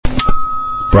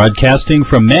Broadcasting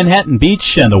from Manhattan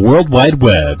Beach and the World Wide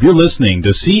Web, you're listening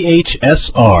to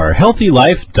CHSR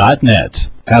HealthyLife.net.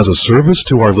 As a service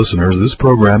to our listeners, this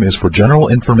program is for general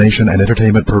information and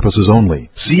entertainment purposes only.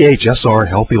 CHSR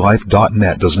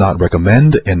HealthyLife.net does not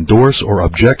recommend, endorse, or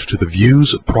object to the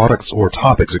views, products, or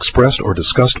topics expressed or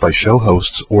discussed by show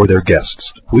hosts or their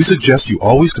guests. We suggest you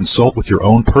always consult with your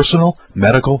own personal,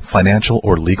 medical, financial,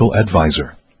 or legal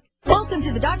advisor. Welcome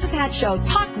to the Dr. Pat Show,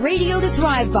 talk radio to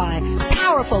thrive by.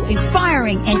 Powerful,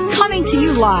 inspiring, and coming to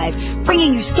you live,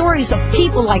 bringing you stories of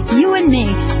people like you and me,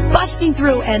 busting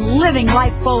through and living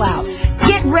life full out.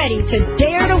 Get ready to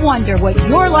dare to wonder what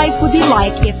your life would be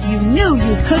like if you knew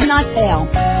you could not fail.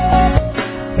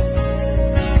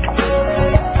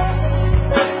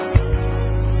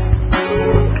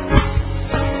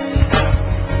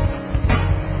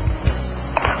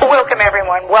 Welcome,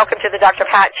 everyone. Welcome to the Dr.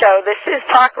 Pat Show. This is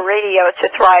Talk Radio to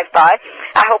Thrive By.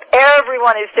 I hope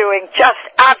everyone is doing just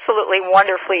absolutely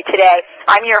wonderfully today.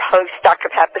 I'm your host, Dr.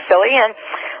 Pat Baccili, and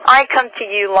I come to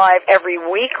you live every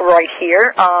week right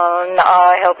here on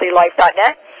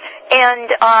HealthyLife.net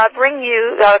and bring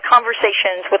you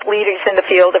conversations with leaders in the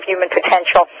field of human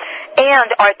potential.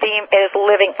 And our theme is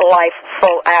living life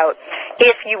full out.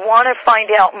 If you want to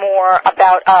find out more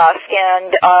about us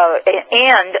and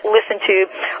listen to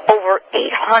over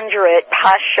 800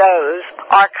 past shows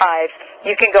archives,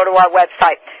 you can go to our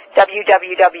website,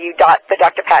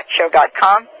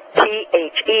 www.thedrpatshow.com,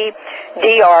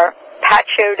 THEDR,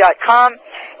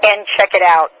 and check it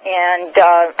out. And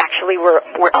actually, we're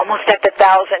almost at the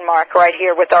 1,000 mark right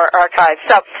here with our archives.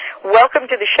 So, welcome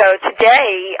to the show.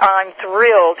 Today, I'm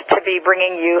thrilled to be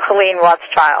bringing you Helene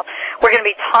Rothschild. We're going to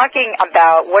be talking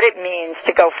about what it means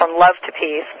to go from love to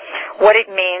peace, what it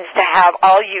means to have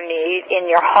all you need in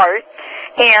your heart,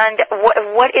 and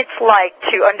what it's like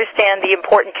to understand the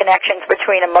important connections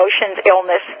between emotions,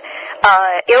 illnesses,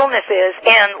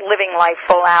 and living life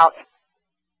full out.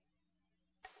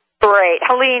 Great.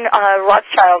 Helene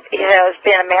Rothschild has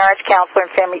been a marriage counselor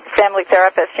and family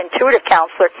therapist, intuitive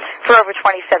counselor for over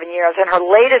 27 years. And her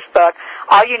latest book,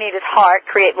 All You Need Is Heart,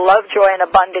 Create Love, Joy, and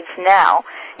Abundance Now,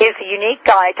 is a unique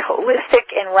guide to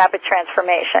holistic and rapid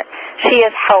transformation. She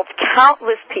has helped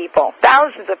countless people,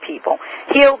 thousands of people,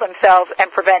 heal themselves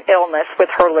and prevent illness with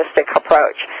her holistic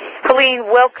approach. Helene,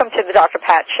 welcome to the Dr.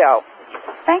 Pat Show.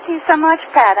 Thank you so much,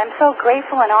 Pat. I'm so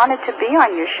grateful and honored to be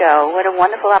on your show. What a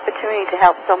wonderful opportunity to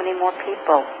help so many more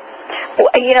people. Well,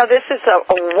 you know, this is a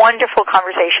wonderful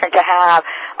conversation to have.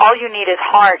 All You Need Is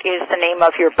Heart is the name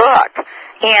of your book.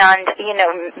 And, you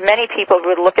know, many people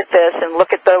would look at this and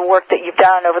look at the work that you've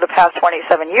done over the past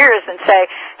 27 years and say,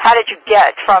 how did you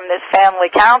get from this family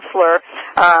counselor,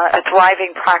 a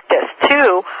thriving practice,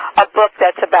 to a book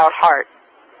that's about heart?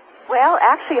 Well,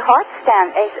 actually, HEART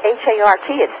stands,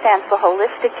 H-A-R-T, it stands for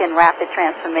Holistic and Rapid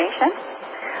Transformation.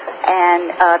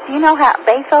 And do you know how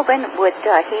Beethoven would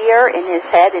hear in his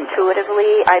head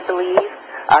intuitively, I believe,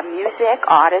 music,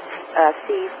 artists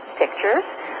see pictures?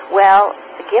 Well,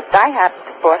 the gift I have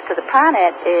brought to the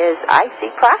planet is I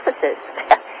see processes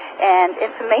and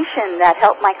information that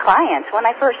help my clients. When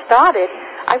I first started,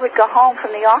 I would go home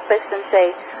from the office and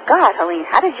say, God, Helene,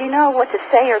 how did you know what to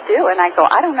say or do? And I go,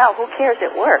 I don't know, who cares,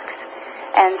 it works.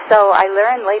 And so I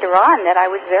learned later on that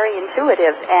I was very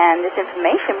intuitive, and this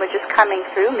information was just coming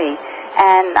through me.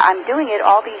 And I'm doing it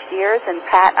all these years, and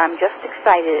Pat, I'm just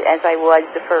excited as I was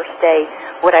the first day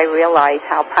when I realized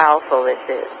how powerful this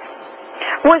is.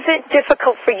 Was it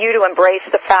difficult for you to embrace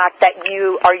the fact that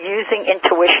you are using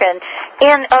intuition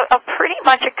in a pretty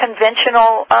much a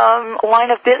conventional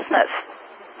line of business?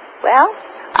 Well,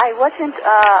 I wasn't,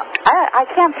 I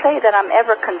can't say that I'm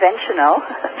ever conventional.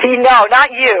 No,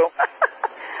 not you.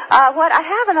 I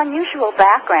have an unusual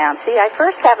background. See, I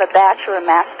first have a Bachelor and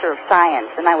Master of Science,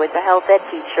 and I was a health ed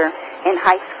teacher in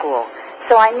high school.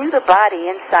 So I knew the body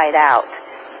inside out.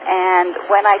 And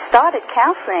when I started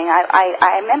counseling,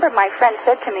 I remember my friend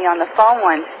said to me on the phone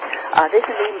once, this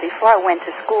is even before I went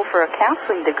to school for a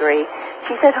counseling degree,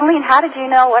 she said, Helene, how did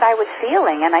you know what I was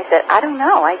feeling? And I said, I don't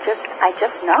know, I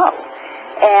just know.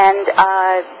 And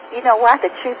you know what,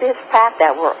 the truth is, Pat,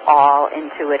 that we're all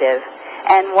intuitive.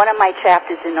 And one of my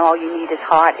chapters in All You Need Is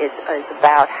Heart is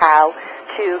about how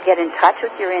to get in touch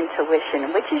with your intuition,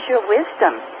 which is your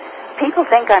wisdom. People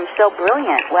think I'm so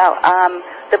brilliant. Well,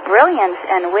 the brilliance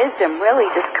and wisdom really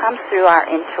just comes through our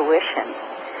intuition.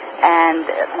 And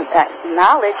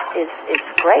knowledge is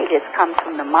great. It comes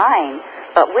from the mind.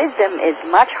 But wisdom is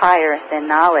much higher than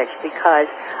knowledge, because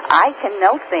I can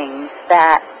know things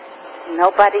that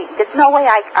there's no way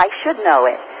I should know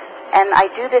it. And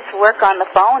I do this work on the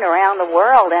phone around the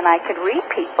world, and I could read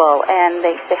people, and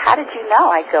they say, how did you know?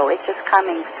 I go, it's just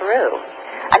coming through.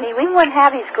 I mean, we wouldn't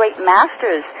have these great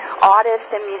masters,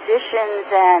 artists and musicians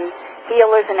and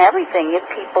healers and everything if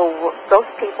those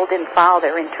people didn't follow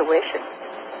their intuition.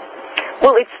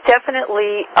 Well, it's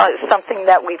definitely something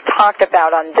that we've talked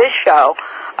about on this show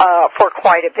for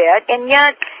quite a bit, and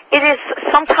yet it is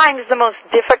sometimes the most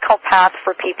difficult path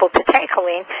for people to take,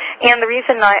 Helene. And the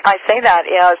reason I say that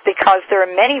is because there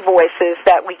are many voices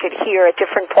that we could hear at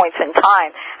different points in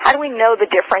time. How do we know the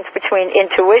difference between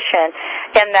intuition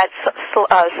and that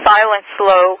silent,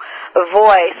 slow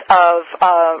voice of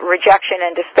rejection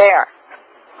and despair?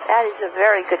 That is a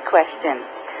very good question.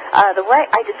 The way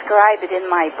I describe it in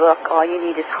my book, All You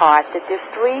Need Is Heart, that there's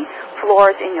 3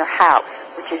 floors in your house,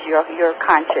 which is your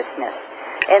consciousness.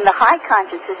 And the high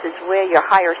consciousness is where your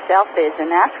higher self is, and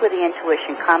that's where the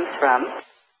intuition comes from.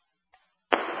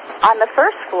 On the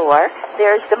first floor,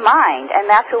 there's the mind, and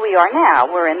that's where we are now.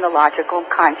 We're in the logical,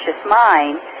 conscious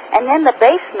mind. And then the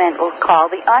basement we'll call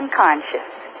the unconscious.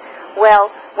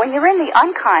 Well, when you're in the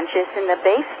unconscious, in the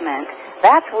basement,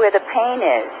 that's where the pain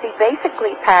is. See,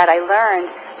 basically, Pat, I learned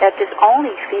that there's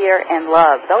only fear and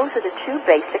love. Those are the 2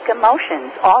 basic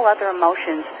emotions. All other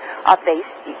emotions are based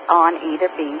on either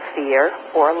being fear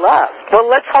or love. Well,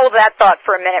 let's hold that thought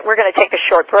for a minute. We're going to take a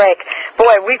short break.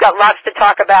 Boy, we've got lots to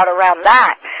talk about around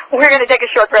that. We're going to take a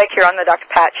short break here on the Dr.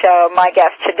 Pat Show. My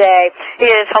guest today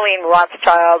is Helene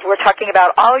Rothschild. We're talking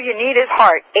about All You Need Is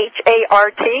Heart,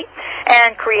 H-A-R-T,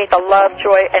 and create the love,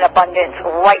 joy, and abundance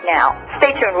right now.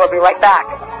 Stay tuned. We'll be right back.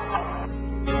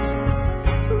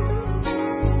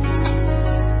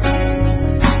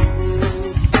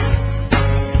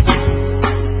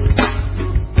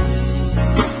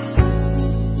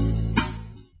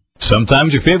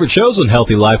 Sometimes your favorite shows on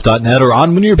HealthyLife.net are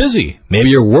on when you're busy.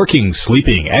 Maybe you're working,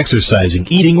 sleeping, exercising,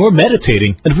 eating, or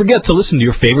meditating, and forget to listen to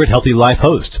your favorite Healthy Life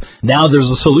host. Now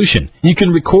there's a solution. You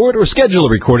can record or schedule a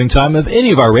recording time of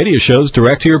any of our radio shows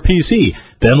direct to your PC.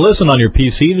 Then listen on your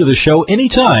PC to the show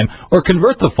anytime, or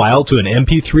convert the file to an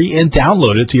MP3 and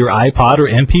download it to your iPod or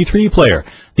MP3 player.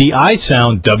 The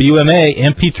iSound WMA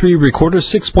MP3 Recorder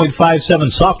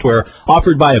 6.57 software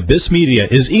offered by Abyss Media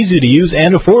is easy to use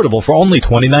and affordable for only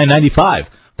 $29.95.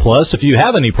 Plus, if you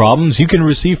have any problems, you can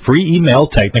receive free email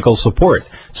technical support.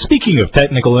 Speaking of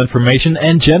technical information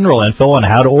and general info on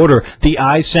how to order the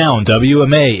iSound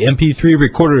WMA MP3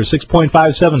 Recorder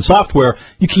 6.57 software,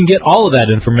 you can get all of that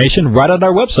information right on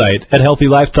our website at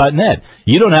HealthyLife.net.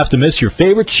 You don't have to miss your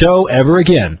favorite show ever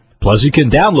again. Plus, you can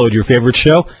download your favorite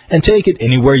show and take it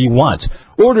anywhere you want.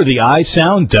 Order the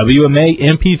iSound WMA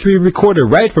MP3 Recorder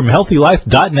right from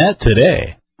HealthyLife.net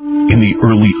today. In the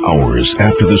early hours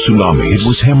after the tsunami, it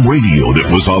was ham radio that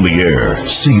was on the air,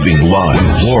 saving lives.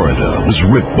 When Florida was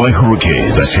ripped by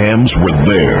hurricanes, the hams were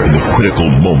there in the critical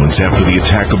moments after the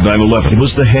attack of 9/11. It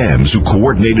was the hams who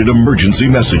coordinated emergency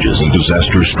messages. When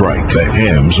disasters strike, the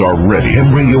hams are ready.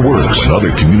 Ham radio works when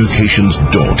other communications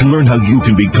don't. To learn how you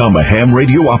can become a ham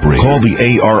radio operator, call the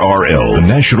ARRL, the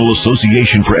National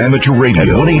Association for Amateur Radio, at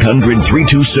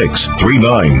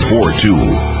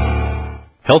 1-800-326-3942.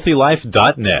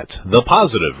 HealthyLife.net, the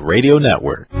positive radio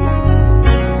network.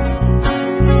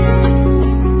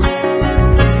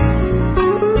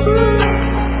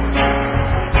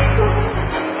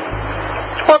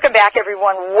 Welcome back,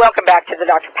 everyone. Welcome back to the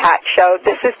Dr. Pat Show.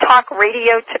 This is Talk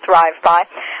Radio to Thrive By.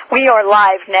 We are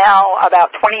live now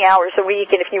about 20 hours a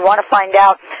week, and if you want to find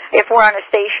out if we're on a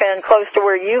station close to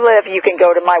where you live, you can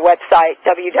go to my website,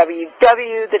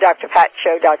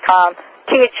 www.thedrpatshow.com,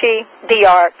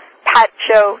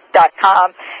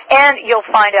 THEDR.PatShow.com, and you'll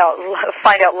find out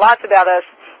lots about us.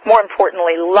 More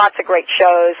importantly, lots of great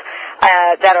shows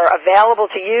that are available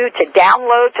to you to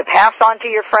download, to pass on to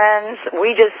your friends.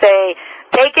 We just say,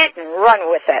 take it and run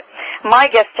with it. My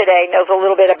guest today knows a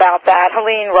little bit about that.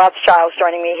 Helene Rothschild is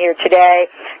joining me here today,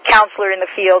 counselor in the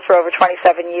field for over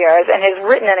 27 years, and has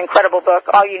written an incredible book,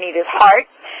 All You Need Is Heart,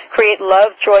 Create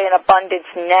Love, Joy, and Abundance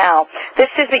Now. This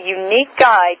is a unique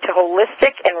guide to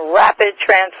holistic and rapid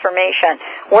transformation.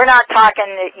 We're not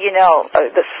talking,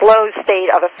 the slow state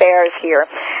of affairs here.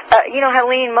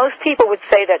 Helene, most people would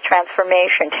say that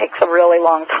transformation takes a really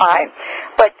long time.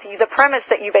 But the premise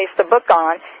that you base the book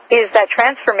on is that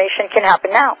transformation can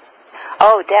happen now.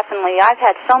 Oh, definitely. I've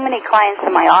had so many clients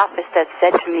in my office that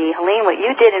said to me, Helene, what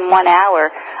you did in 1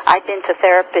 hour, I've been to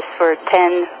therapists for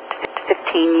 10 to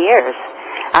 15 years.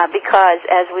 Because,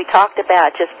 as we talked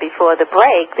about just before the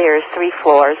break, there's 3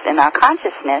 floors in our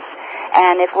consciousness.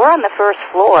 And if we're on the first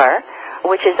floor,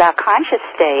 which is our conscious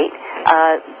state,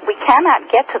 we cannot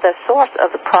get to the source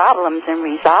of the problems and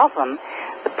resolve them.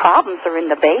 The problems are in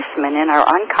the basement, in our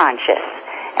unconscious.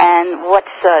 And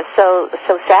what's so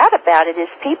sad about it is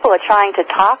people are trying to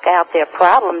talk out their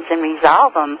problems and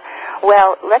resolve them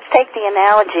Well, let's take the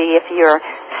analogy. If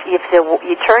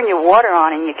you turn your water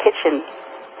on in your kitchen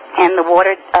and the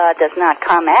water does not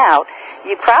come out,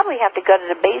 you probably have to go to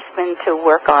the basement to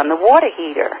work on the water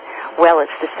heater. Well,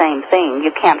 it's the same thing.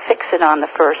 You can't fix it on the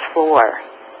first floor.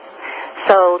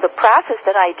 So the process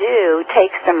that I do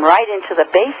takes them right into the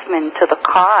basement to the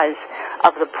cause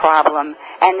of the problem,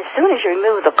 and as soon as you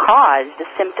remove the cause, the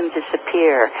symptoms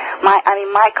disappear.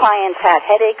 My clients had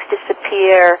headaches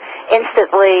disappear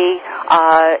instantly,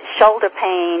 shoulder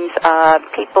pains,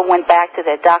 people went back to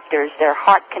their doctors, their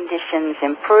heart conditions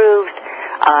improved,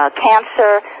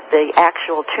 cancer, the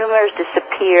actual tumors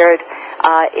disappeared.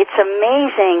 It's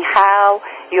amazing how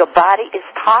your body is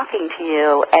talking to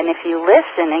you, and if you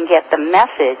listen and get the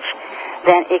message,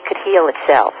 then it could heal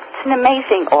itself. It's an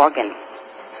amazing organ.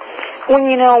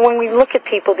 When we look at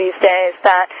people these days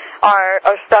that are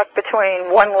stuck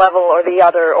between one level or the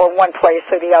other, or one place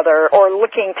or the other, or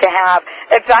looking to have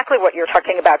exactly what you're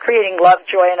talking about, creating love,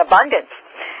 joy, and abundance.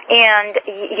 And,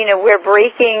 we're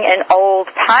breaking an old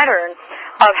pattern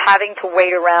of having to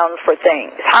wait around for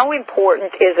things. How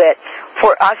important is it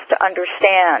for us to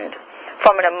understand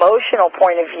from an emotional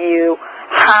point of view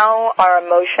how our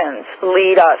emotions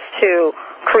lead us to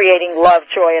creating love,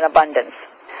 joy, and abundance?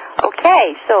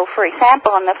 Okay, so for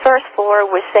example, on the first floor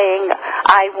we're saying,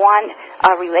 I want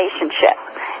a relationship.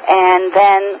 And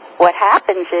then what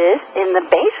happens is, in the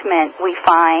basement we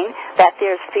find that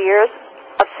there's fears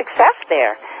of success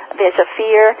there. There's a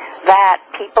fear that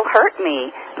people hurt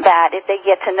me, that if they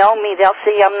get to know me, they'll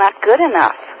see I'm not good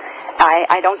enough.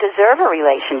 I don't deserve a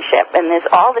relationship. And there's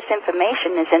all this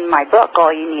information is in my book,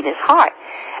 All You Need Is Heart.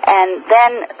 And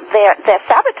then they're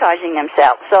sabotaging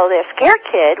themselves. So their scare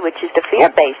kid, which is the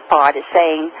fear-based part, is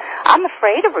saying, I'm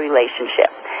afraid of a relationship.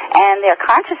 And their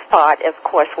conscious part, of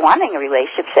course, wanting a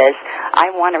relationship, says, I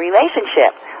want a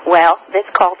relationship. Well, that's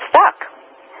called stuck.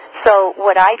 So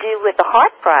what I do with the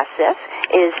heart process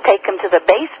is take them to the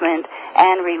basement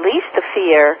and release the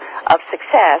fear of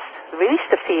success, release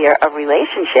the fear of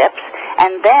relationships,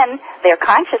 and then their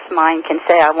conscious mind can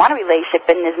say, I want a relationship,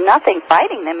 and there's nothing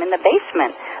fighting them in the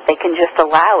basement. They can just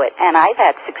allow it. And I've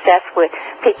had success with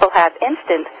people have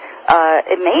instant,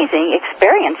 amazing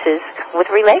experiences with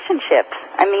relationships.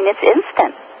 I mean, it's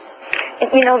instant.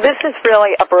 This is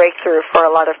really a breakthrough for a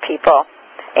lot of people,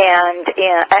 and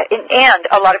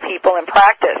a lot of people in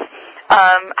practice.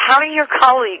 How do your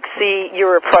colleagues see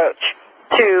your approach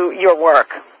to your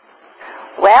work?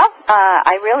 Well,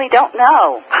 I really don't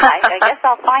know. I guess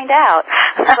I'll find out.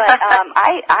 But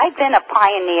I've been a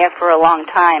pioneer for a long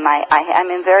time.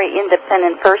 I'm a very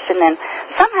independent person, and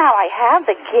somehow I have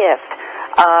the gift,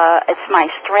 it's my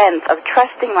strength, of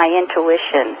trusting my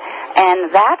intuition.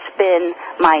 And that's been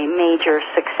my major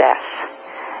success.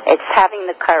 It's having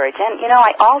the courage. And,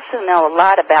 I also know a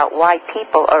lot about why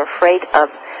people are afraid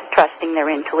of trusting their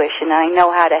intuition. And I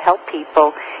know how to help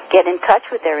people get in touch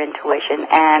with their intuition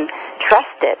and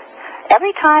trust it.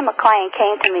 Every time a client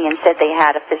came to me and said they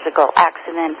had a physical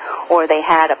accident or they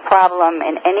had a problem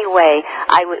in any way,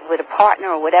 with a partner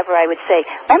or whatever, I would say,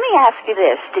 let me ask you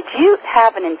this. Did you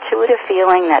have an intuitive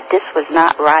feeling that this was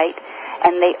not right?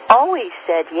 And they always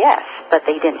said yes, but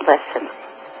they didn't listen.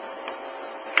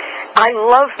 I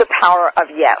love the power of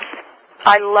yes.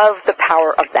 I love the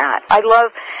power of that. I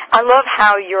love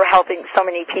how you're helping so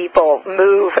many people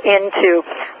move into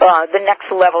the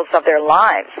next levels of their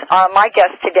lives. My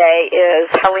guest today is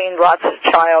Helene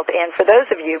Rothschild, and for those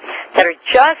of you that are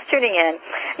just tuning in,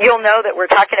 you'll know that we're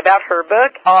talking about her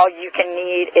book, All You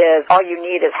Need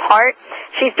Is Heart.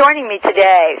 She's joining me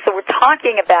today, so we're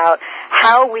talking about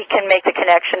how we can make the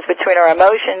connections between our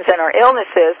emotions and our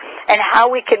illnesses, and how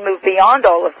we can move beyond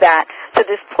all of that to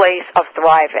this place of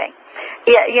thriving.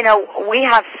 Yeah, we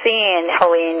have seen,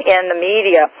 Helene, in the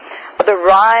media, the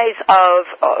rise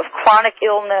of chronic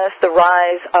illness, the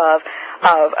rise of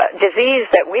disease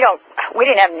that we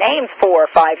didn't have names 4 or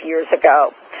 5 years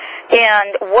ago.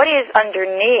 And what is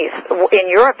underneath, in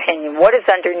your opinion, what is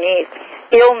underneath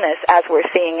illness as we're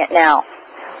seeing it now?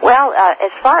 Well,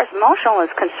 as far as emotional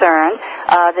is concerned,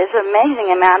 there's an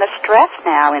amazing amount of stress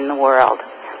now in the world.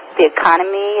 The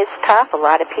economy is tough. A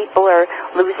lot of people are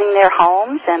losing their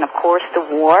homes, and, of course, the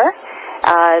war.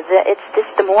 It's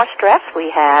just the more stress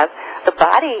we have, the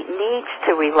body needs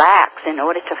to relax in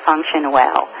order to function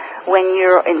well. When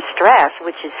you're in stress,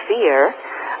 which is fear,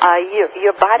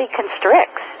 your body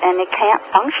constricts, and it can't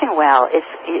function well.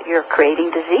 You're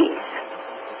creating disease.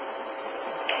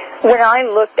 When I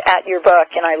looked at your book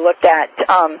and I looked at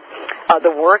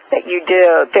the work that you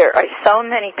do, there are so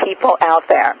many people out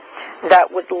there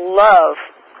that would love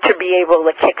to be able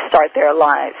to kickstart their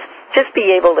lives, just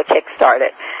be able to kickstart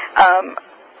it.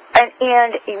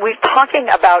 And we're talking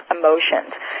about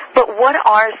emotions, but what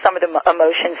are some of the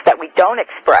emotions that we don't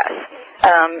express?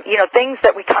 Things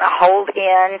that we kind of hold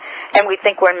in, and we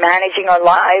think we're managing our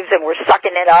lives and we're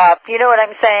sucking it up. You know what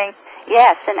I'm saying?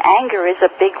 Yes, and anger is a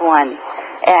big one.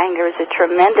 Anger is a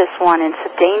tremendous one, and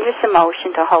it's a dangerous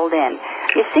emotion to hold in.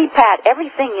 You see, Pat,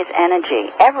 everything is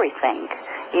energy. Everything.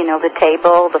 The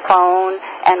table, the phone,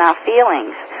 and our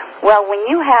feelings. Well, when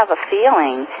you have a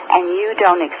feeling and you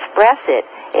don't express it,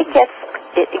 it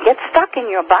gets stuck in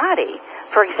your body.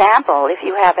 For example, if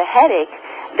you have a headache,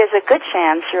 there's a good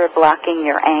chance you're blocking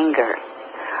your anger.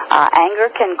 Anger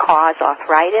can cause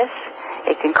arthritis.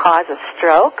 It can cause a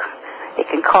stroke. It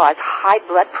can cause high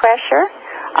blood pressure,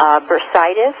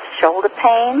 bursitis, shoulder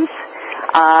pains.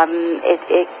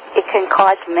 It can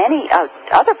cause many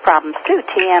other problems too.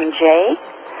 TMJ,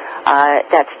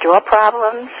 that's jaw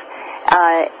problems.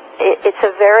 It's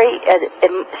a very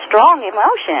strong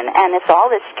emotion, and it's all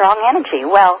this strong energy.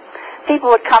 Well, people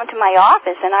would come to my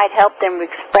office, and I'd help them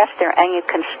express their anger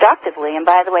constructively. And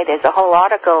by the way, there's a whole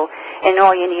article in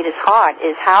All You Need Is Heart,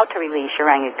 is how to release your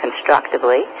anger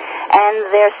constructively. And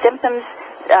their symptoms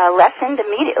lessened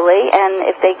immediately, and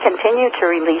if they continue to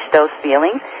release those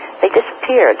feelings, they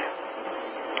disappeared.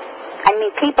 I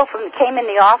mean, people came in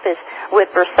the office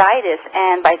with bursitis,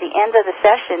 and by the end of the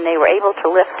session, they were able to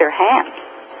lift their hands,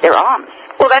 their arms.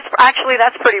 Well, that's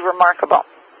pretty remarkable.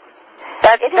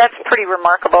 That's pretty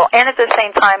remarkable, and at the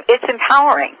same time, it's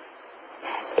empowering.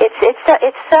 It's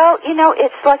so,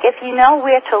 it's like if you know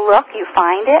where to look, you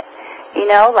find it.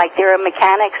 Like there are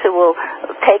mechanics who will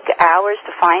take hours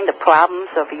to find the problems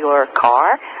of your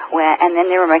car, and then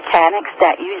there are mechanics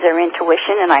that use their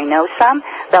intuition, and I know some,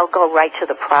 they'll go right to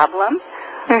the problem.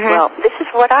 Mm-hmm. Well, this is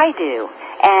what I do.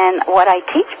 And what I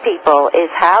teach people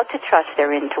is how to trust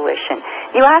their intuition.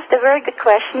 You asked a very good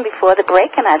question before the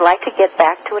break, and I'd like to get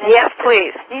back to it. Yes,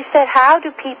 please. You said, how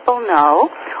do people know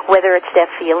whether it's their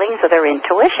feelings or their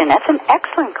intuition? That's an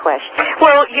excellent question.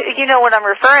 Well, you know what I'm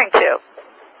referring to.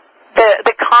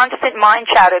 The constant mind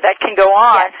chatter that can go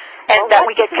on, yes. And that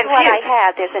we get confused. What I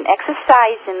have, there's an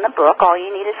exercise in the book, All You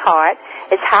Need Is Heart,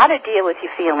 is how to deal with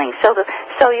your feelings. So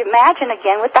you imagine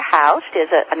again with the house,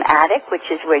 there's an attic, which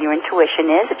is where your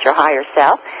intuition is, it's your higher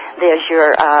self. There's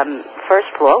your first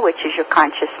floor, which is your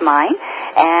conscious mind,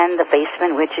 and the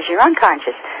basement, which is your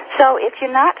unconscious. So if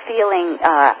you're not feeling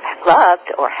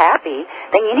loved or happy,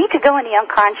 then you need to go in the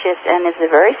unconscious, and there's a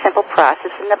very simple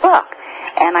process in the book.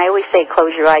 And I always say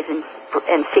close your eyes and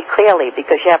see clearly,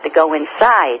 because you have to go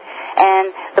inside.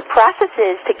 And the process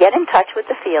is to get in touch with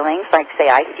the feelings, like say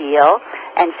I feel,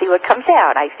 and see what comes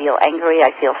out. I feel angry,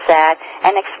 I feel sad,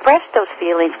 and express those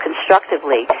feelings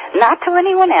constructively, not to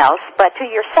anyone else, but to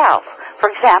yourself. For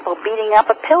example, beating up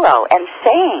a pillow and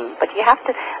saying, but you have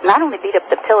to not only beat up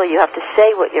the pillow, you have to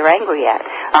say what you're angry at.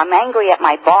 I'm angry at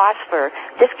my boss for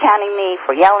discounting me,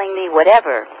 for yelling me,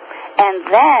 whatever. And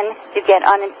then you get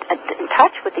in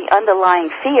touch with the underlying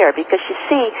fear, because you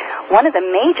see, one of the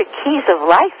major keys of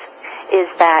life is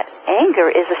that anger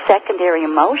is a secondary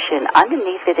emotion.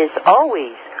 Underneath it is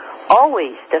always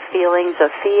the feelings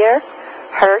of fear,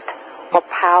 hurt, or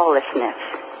powerlessness.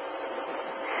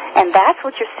 And that's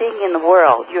what you're seeing in the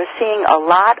world. You're seeing a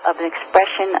lot of an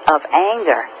expression of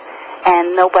anger.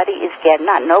 And nobody is getting,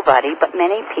 not nobody, but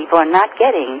many people are not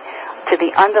getting to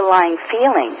the underlying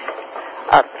feelings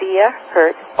of fear,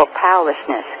 hurt, or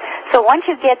powerlessness. So once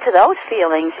you get to those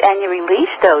feelings and you release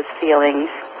those feelings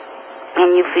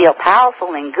and you feel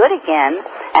powerful and good again,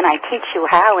 and I teach you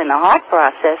how in the heart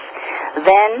process,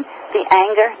 then the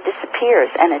anger disappears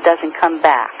and it doesn't come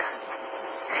back.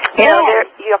 Then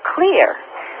you're clear.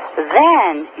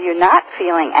 Then you're not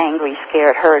feeling angry,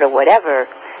 scared, hurt, or whatever.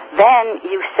 Then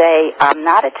you say, I'm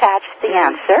not attached to the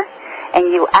answer,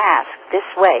 and you ask this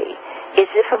way, is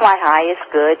it for my highest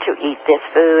good to eat this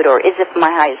food, or is it for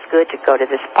my highest good to go to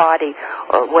this party,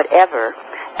 or whatever?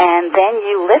 And then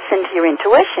you listen to your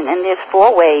intuition, and there's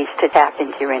 4 ways to tap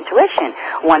into your intuition.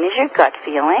 One is your gut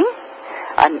feeling.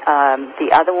 The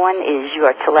other one is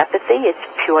your telepathy. It's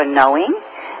pure knowing.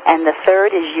 And the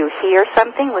third is you hear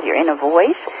something with your inner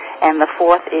voice. And the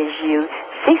fourth is you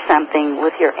see something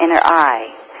with your inner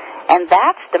eye. And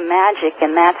that's the magic,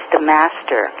 and that's the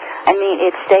master. I mean,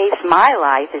 it saves my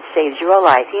life, it saves your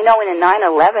life. You know, in the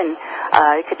 9/11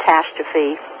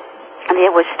 catastrophe,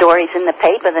 there were stories in the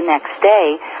paper the next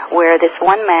day where this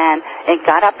one man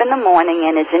got up in the morning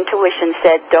and his intuition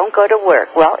said, don't go to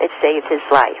work. Well, it saved his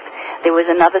life. There was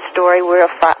another story where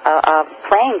a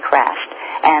plane crashed.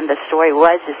 And the story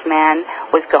was this man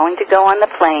was going to go on the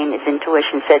plane. His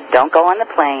intuition said, don't go on the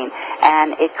plane.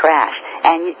 And it crashed.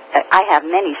 And I have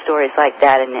many stories like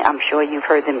that, and I'm sure you've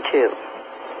heard them too.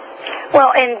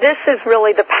 Well, and this is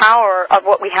really the power of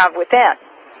what we have within.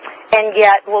 And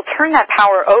yet we'll turn that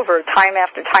power over time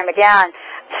after time again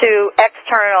to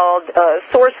external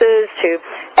sources, to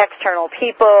external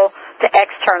people, to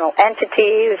external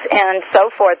entities, and so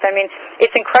forth. I mean,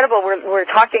 it's incredible. We're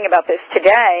talking about this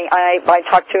today. I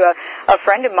talked to a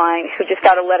friend of mine who just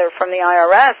got a letter from the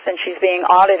IRS, and she's being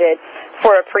audited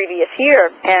for a previous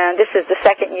year, and this is the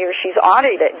second year she's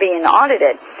being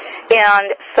audited.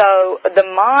 And so the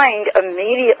mind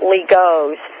immediately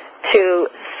goes to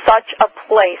such a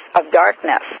place of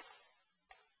darkness.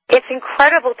 It's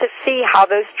incredible to see how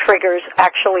those triggers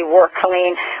actually work,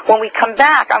 Helene. When we come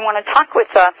back, I want to talk with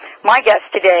my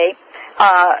guest today.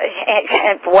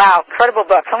 Wow, incredible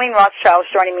book. Helene Rothschild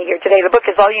is joining me here today. The book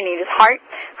is All You Need Is Heart,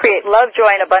 Create Love,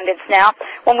 Joy, and Abundance Now.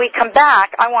 When we come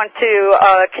back, I want to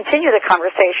continue the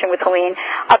conversation with Helene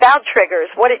about triggers,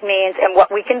 what it means, and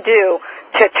what we can do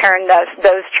to turn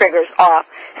those triggers off.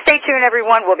 Stay tuned,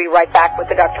 everyone. We'll be right back with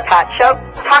the Dr. Pat Show.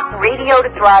 Talk radio to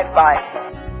thrive by.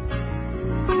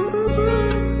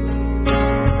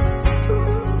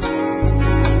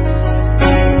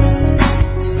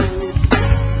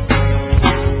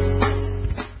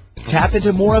 Tap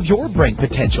into more of your brain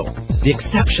potential. The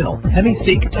exceptional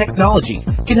HemiSync technology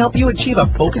can help you achieve a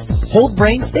focused whole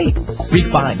brain state.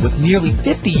 Refined with nearly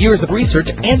 50 years of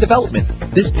research and development,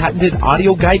 this patented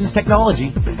audio guidance technology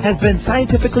has been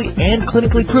scientifically and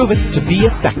clinically proven to be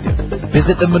effective.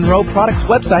 Visit the Monroe Products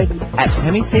website at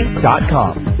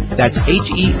HemiSync.com. That's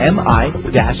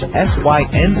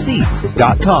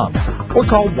HEMI-SYNC.com. Or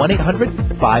call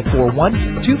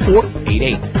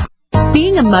 1-800-541-2488.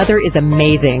 Being a mother is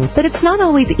amazing, but it's not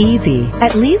always easy,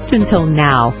 at least until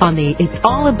now, on the It's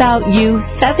All About You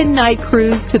 7-night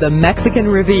cruise to the Mexican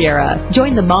Riviera.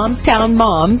 Join the Momstown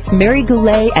Moms, Mary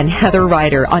Goulet and Heather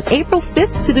Ryder, on April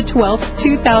 5th to the 12th,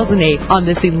 2008, on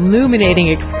this illuminating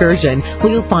excursion,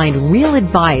 where you'll find real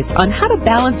advice on how to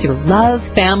balance your love,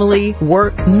 family,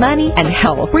 work, money, and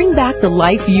health. Bring back the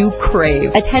life you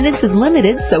crave. Attendance is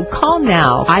limited, so call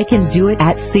now.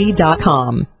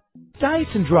 ICanDoItAtSea.com.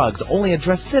 Diets and drugs only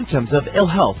address symptoms of ill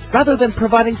health rather than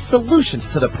providing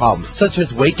solutions to the problems, such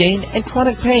as weight gain and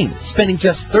chronic pain. Spending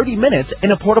just 30 minutes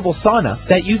in a portable sauna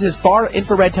that uses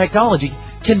far-infrared technology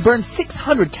can burn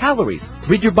 600 calories,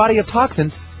 rid your body of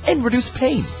toxins, and reduce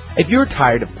pain. If you're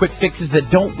tired of quick fixes that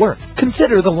don't work,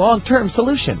 consider the long-term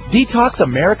solution. Detox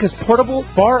America's portable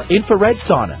far-infrared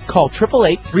sauna. Call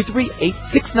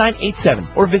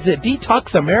 888-338-6987 or visit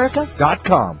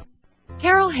detoxamerica.com.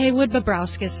 Carol Haywood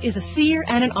Bobrowskis is a seer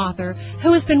and an author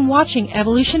who has been watching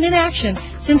evolution in action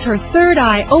since her third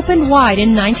eye opened wide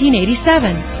in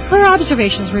 1987. Her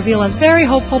observations reveal a very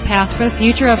hopeful path for the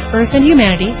future of Earth and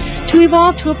humanity to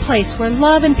evolve to a place where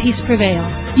love and peace prevail.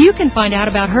 You can find out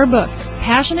about her book,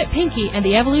 Passionate Pinky and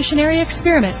the Evolutionary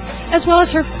Experiment, as well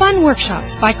as her fun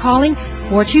workshops by calling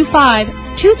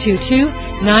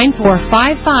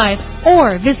 425-222-9455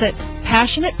 or visit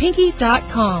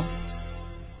PassionatePinky.com.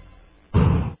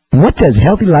 What does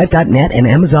HealthyLife.net and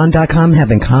Amazon.com have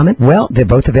in common? Well, they're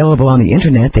both available on the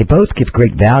Internet. They both give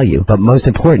great value. But most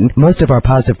important, most of our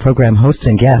positive program hosts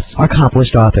and guests are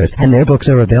accomplished authors, and their books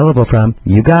are available from,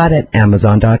 you got it,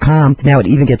 Amazon.com. Now, it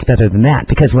even gets better than that,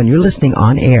 because when you're listening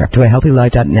on air to a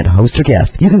HealthyLife.net host or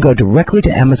guest, you can go directly to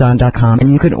Amazon.com,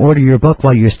 and you can order your book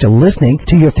while you're still listening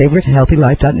to your favorite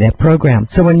HealthyLife.net program.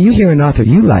 So when you hear an author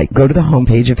you like, go to the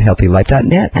homepage of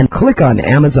HealthyLife.net and click on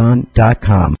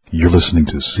Amazon.com. You're listening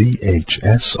to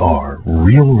CHSR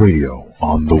Real Radio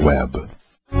on the web.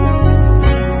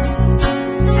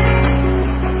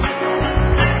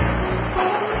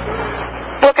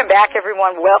 Welcome back,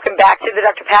 everyone. Welcome back to the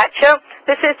Dr. Pat Show.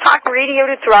 This is Talk Radio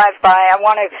to Thrive By. I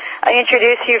want to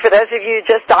introduce you, for those of you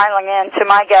just dialing in, to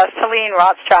my guest, Helene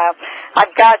Rothschild.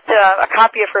 I've got a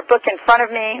copy of her book in front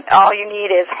of me. All You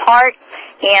Need Is Heart,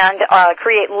 and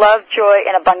Create Love, Joy,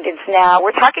 and Abundance Now.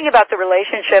 We're talking about the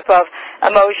relationship of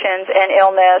emotions and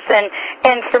illness,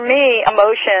 and for me,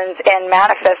 emotions and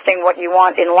manifesting what you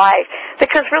want in life.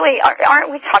 Because really,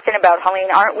 aren't we talking about, Helene,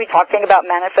 aren't we talking about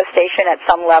manifestation at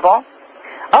some level?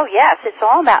 Oh, yes, it's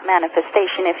all about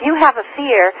manifestation. If you have a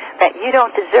fear that you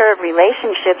don't deserve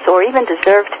relationships or even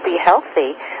deserve to be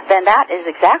healthy, then that is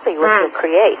exactly what you'll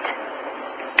create.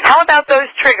 How about those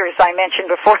triggers I mentioned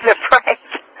before the break?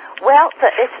 Well,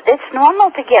 it's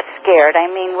normal to get scared. I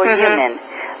mean, we're human.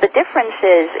 The difference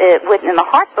is, in the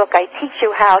Heart book, I teach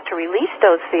you how to release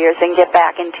those fears and get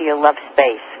back into your love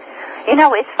space. You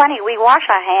know, it's funny, we wash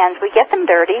our hands, we get them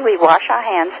dirty, we wash our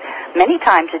hands many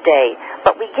times a day,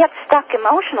 but we get stuck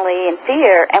emotionally in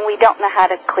fear and we don't know how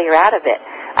to clear out of it.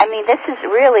 I mean, this is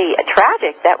really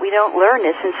tragic that we don't learn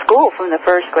this in school from the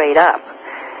first grade up.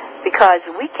 because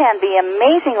we can be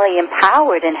amazingly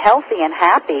empowered and healthy and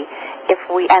happy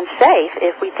and safe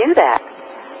if we do that.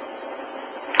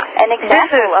 An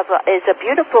example is a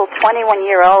beautiful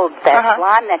 21-year-old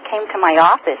blonde that came to my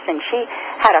office, and she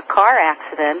had a car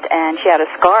accident, and she had a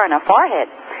scar on her forehead.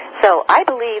 So I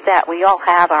believe that we all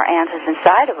have our answers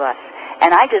inside of us,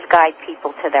 and I just guide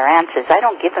people to their answers. I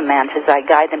don't give them answers. I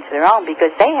guide them to their own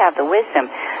because they have the wisdom.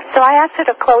 So I asked her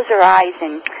to close her eyes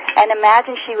and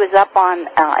imagine she was up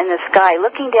in the sky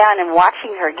looking down and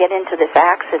watching her get into this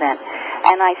accident.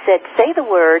 And I said, say the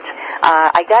words,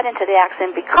 I got into the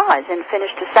accident because, and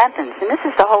finished the sentence. And this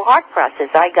is the whole heart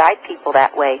process. I guide people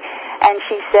that way. And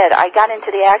she said, I got into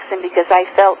the accident because I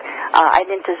felt I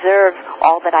didn't deserve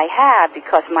all that I had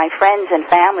because my friends and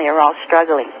family are all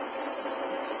struggling.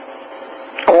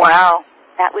 Wow.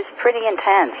 That was pretty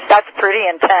intense. That's pretty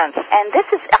intense. And this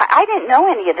is, I didn't know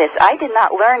any of this. I did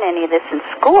not learn any of this in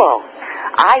school.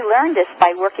 I learned this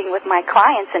by working with my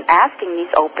clients and asking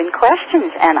these open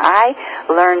questions. And I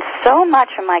learned so much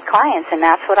from my clients, and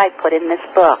that's what I put in this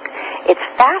book. It's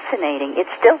fascinating.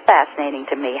 It's still fascinating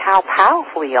to me how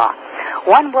powerful we are.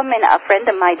 One woman, a friend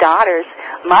of my daughter's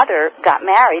mother, got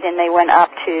married, and they went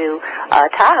up to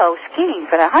Tahoe skiing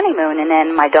for their honeymoon. And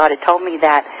then my daughter told me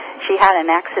that she had an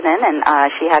accident, and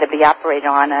she had to be operated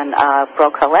on and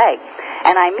broke her leg.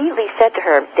 And I immediately said to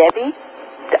her, Debbie,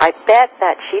 I bet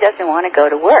that she doesn't want to go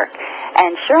to work.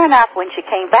 And sure enough, when she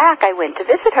came back, I went to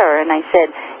visit her, and I said,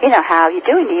 you know, how are you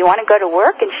doing? Do you want to go to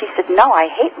work? And she said, no, I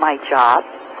hate my job.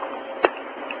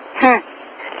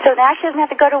 So now she doesn't have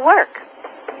to go to work.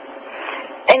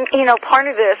 And, you know, part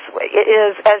of this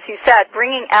is, as you said,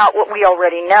 bringing out what we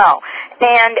already know.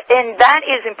 And that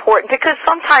is important because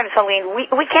sometimes, Helene,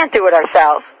 we can't do it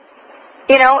ourselves.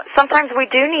 You know, sometimes we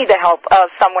do need the help of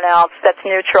someone else that's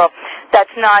neutral,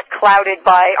 that's not clouded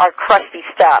by our crusty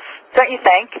stuff. Don't you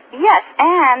think? Yes,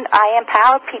 and I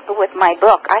empower people with my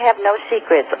book. I have no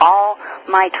secrets. All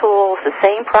my tools, the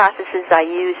same processes I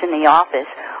use in the office,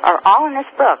 are all in this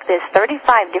book. There's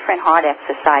 35 different heart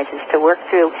exercises to work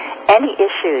through any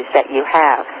issues that you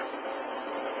have.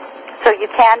 So you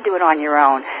can do it on your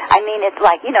own. I mean, it's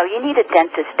like, you know, you need a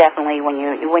dentist definitely when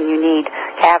you need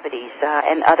cavities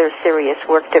and other serious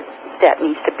work that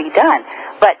needs to be done.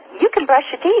 But you can brush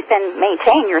your teeth and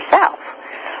maintain yourself.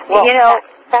 Well, you know,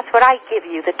 that's what I give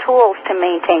you, the tools to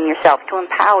maintain yourself, to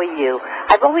empower you.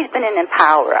 I've always been an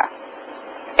empowerer.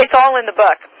 It's all in the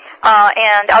book.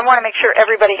 And I want to make sure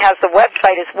everybody has the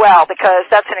website as well, because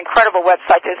that's an incredible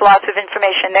website. There's lots of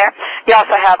information there. You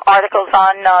also have articles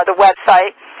on the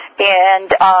website and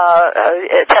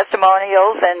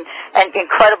testimonials and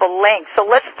incredible links. So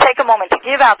let's take a moment to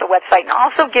give out the website and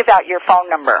also give out your phone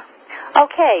number.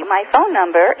 Okay, my phone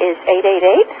number is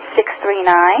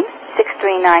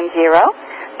 888-639-6390.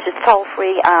 It's a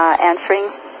toll-free answering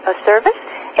service,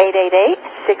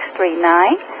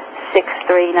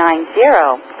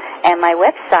 888-639-6390. And my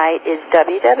website is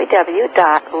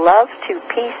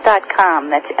www.lovetopeace.com.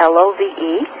 That's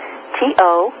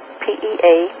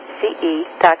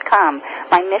LOVETOPEACE.com.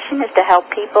 My mission is to help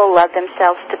people love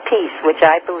themselves to peace, which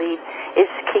I believe is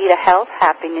key to health,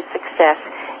 happiness, success,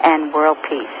 and world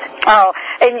peace. Oh,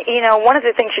 and you know, one of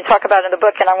the things you talk about in the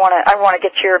book, and I want to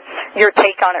get your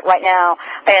take on it right now,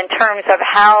 in terms of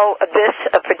how this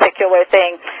particular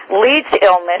thing leads to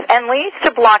illness and leads to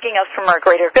blocking us from our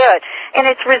greater good. And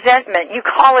it's resentment. You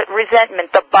call it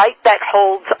resentment, the bite that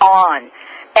holds on.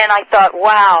 And I thought,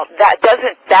 wow,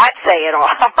 doesn't that say it all?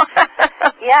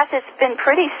 Yes, it's been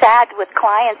pretty sad with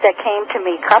clients that came to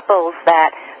me, couples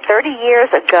that 30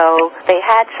 years ago they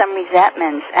had some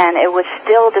resentments and it was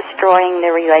still destroying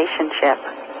their relationship.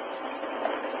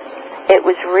 It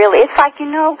was really, it's like, you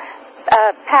know,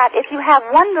 Pat, if you have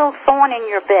one little thorn in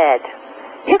your bed,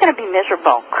 you're going to be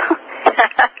miserable.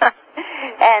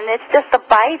 And it's just a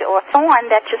bite or thorn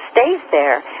that just stays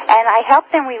there. And I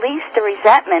help them release the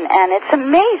resentment, and it's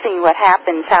amazing what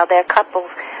happens, how their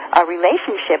couple's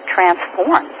relationship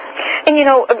transforms. And, you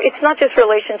know, it's not just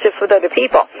relationships with other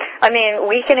people. I mean,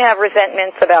 we can have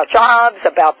resentments about jobs,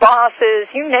 about bosses,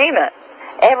 you name it.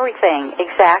 Everything,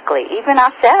 exactly. Even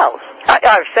ourselves.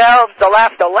 Ourselves, the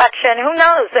last election, who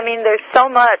knows? I mean, there's so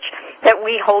much that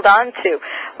we hold on to.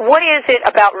 What is it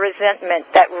about resentment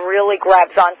that really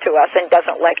grabs onto us and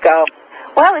doesn't let go?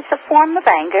 Well, it's a form of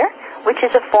anger, which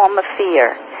is a form of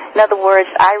fear. In other words,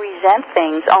 I resent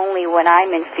things only when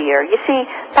I'm in fear. You see,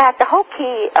 Pat, the whole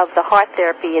key of the heart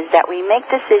therapy is that we make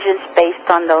decisions based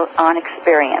on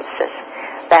experiences.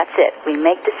 That's it. We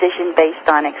make decisions based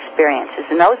on experiences,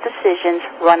 and those decisions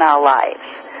run our lives.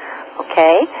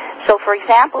 Okay? So, for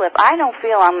example, if I don't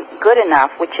feel I'm good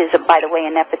enough, which is, by the way,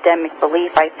 an epidemic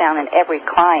belief I found in every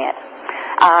client,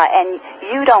 and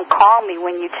you don't call me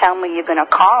when you tell me you're going to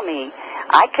call me,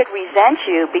 I could resent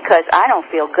you because I don't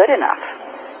feel good enough.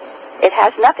 It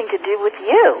has nothing to do with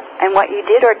you and what you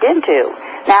did or didn't do.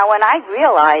 Now, when I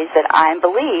realize that I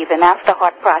believe, and that's the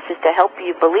heart process to help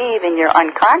you believe in your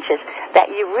unconscious, that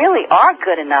you really are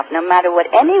good enough no matter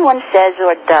what anyone says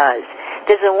or does.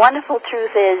 There's a wonderful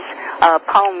Truth Is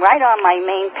poem right on my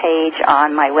main page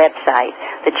on my website,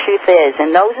 The Truth Is,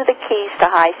 and those are the keys to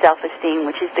high self-esteem,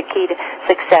 which is the key to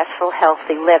successful,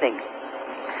 healthy living.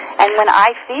 And when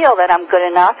I feel that I'm good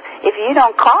enough, if you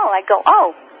don't call, I go,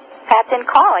 oh, Pat didn't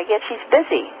call. I guess she's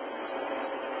busy.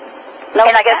 No,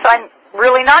 and I guess I'm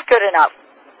really not good enough.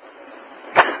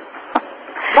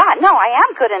 God, no, I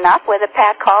am good enough whether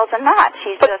Pat calls or not.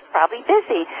 She's just probably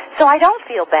busy, so I don't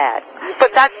feel bad.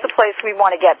 But that's the place we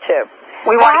want to get to.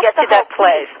 We want to get to that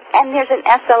place. And there's an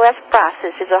SOS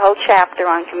process. There's a whole chapter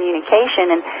on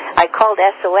communication, and I called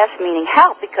SOS meaning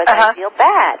help because I feel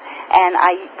bad. And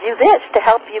I do this to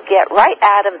help you get right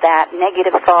out of that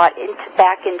negative thought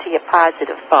back into your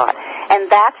positive thought.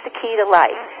 And that's the key to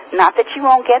life. Not that you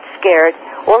won't get scared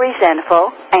or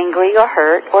resentful, angry or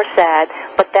hurt or sad,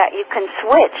 but that you can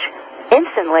switch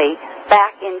instantly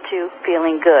back into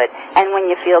feeling good. And when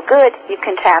you feel good, you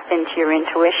can tap into your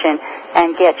intuition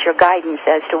and get your guidance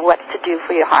as to what to do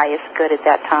for your highest good at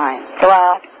that time.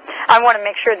 Wow. I want to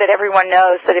make sure that everyone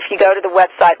knows that if you go to the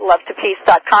website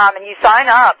lovetopeace.com and you sign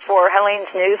up for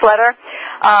Helene's newsletter,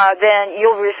 then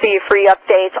you'll receive free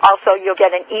updates. Also, you'll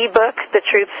get an ebook, The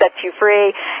Truth Sets You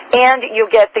Free, and you'll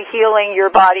get the Healing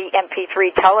Your Body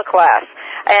MP3 teleclass.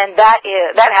 And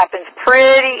that happens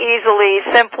pretty easily.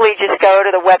 Simply just go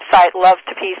to the website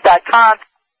lovetopeace.com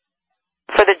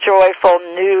for the joyful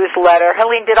newsletter.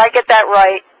 Helene, did I get that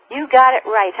right? You got it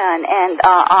right, hon. And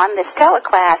on this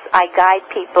teleclass, I guide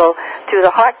people through the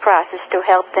heart process to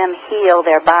help them heal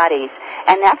their bodies.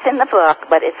 And that's in the book,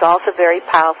 but it's also very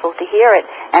powerful to hear it,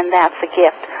 and that's a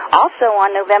gift. Also,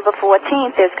 on November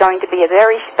 14th, there's going to be a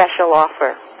very special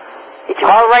offer.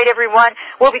 All right, everyone.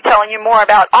 We'll be telling you more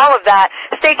about all of that.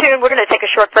 Stay tuned. We're going to take a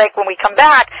short break. When we come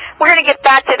back, we're going to get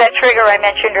back to that trigger I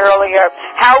mentioned earlier,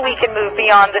 how we can move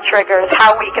beyond the triggers,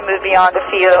 how we can move beyond the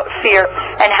fear,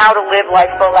 and how to live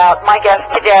life full out. My guest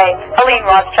today, Helene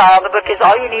Rothschild. The book is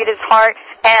All You Need Is Heart.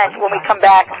 And when we come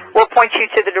back, we'll point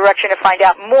you to the direction to find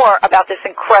out more about this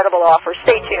incredible offer.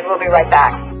 Stay tuned. We'll be right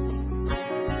back.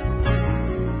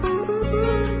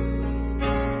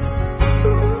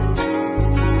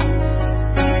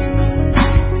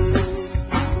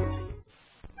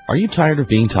 Are you tired of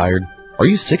being tired? Are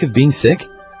you sick of being sick?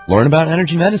 Learn about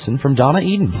energy medicine from Donna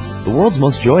Eden, the world's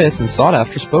most joyous and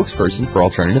sought-after spokesperson for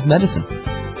alternative medicine.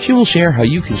 She will share how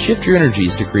you can shift your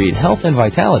energies to create health and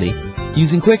vitality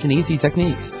using quick and easy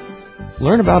techniques.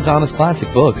 Learn about Donna's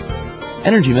classic book,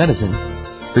 Energy Medicine,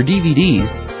 her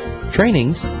DVDs,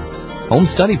 trainings, home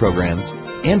study programs,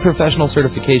 and professional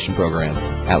certification program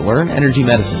at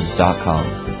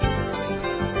LearnEnergyMedicine.com.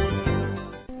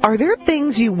 Are there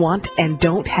things you want and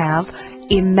don't have?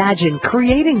 Imagine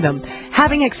creating them.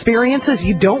 Having experiences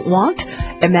you don't want?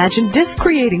 Imagine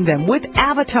discreating them with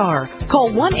Avatar. Call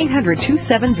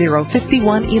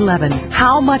 1-800-270-5111.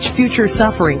 How much future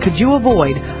suffering could you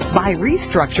avoid by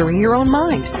restructuring your own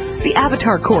mind? The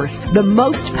Avatar course, the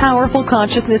most powerful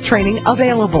consciousness training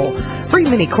available. Free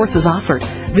mini courses offered.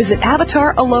 Visit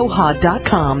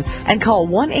avataraloha.com and call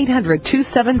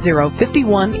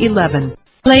 1-800-270-5111.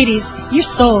 Ladies, your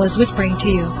soul is whispering to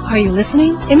you. Are you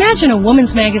listening? Imagine a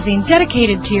woman's magazine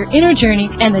dedicated to your inner journey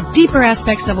and the deeper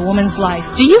aspects of a woman's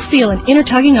life. Do you feel an inner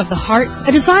tugging of the heart,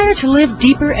 a desire to live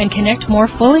deeper and connect more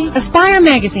fully? Aspire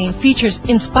magazine features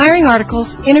inspiring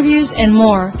articles, interviews, and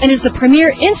more, and is the premier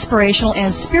inspirational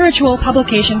and spiritual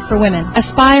publication for women.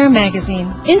 Aspire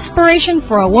magazine, inspiration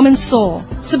for a woman's soul.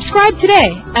 Subscribe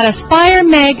today at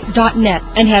aspiremag.net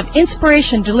and have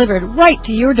inspiration delivered right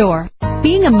to your door.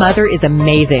 Being a mother is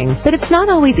amazing, but it's not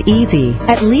always easy,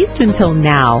 at least until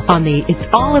now, on the It's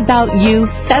All About You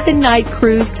 7-night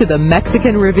cruise to the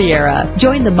Mexican Riviera.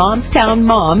 Join the Momstown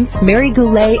Moms, Mary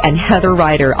Goulet and Heather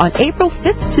Ryder, on April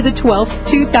 5th to the 12th,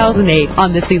 2008.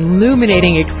 On this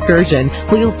illuminating excursion,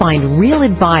 where you'll find real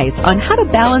advice on how to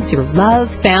balance your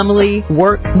love, family,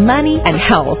 work, money, and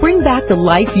health. Bring back the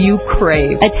life you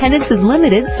crave. Attendance is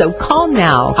limited, so call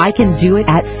now. I can do it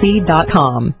at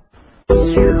sea.com.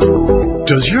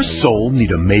 Does your soul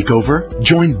need a makeover?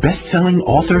 Join best-selling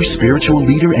author, spiritual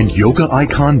leader, and yoga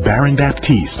icon Baron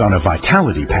Baptiste on a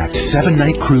vitality-packed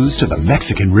 7-night cruise to the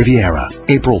Mexican Riviera,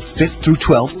 April 5th through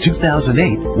 12th,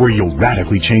 2008, where you'll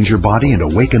radically change your body and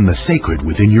awaken the sacred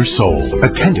within your soul.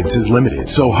 Attendance is limited,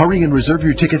 so hurry and reserve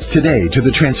your tickets today to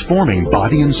the transforming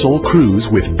Body and Soul Cruise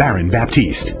with Baron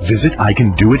Baptiste. Visit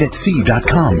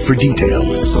ICanDoItAtSea.com for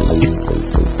details.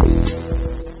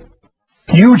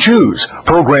 You choose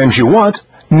programs you want,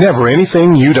 never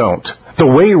anything you don't. The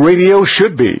way radio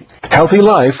should be.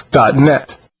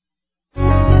 HealthyLife.net.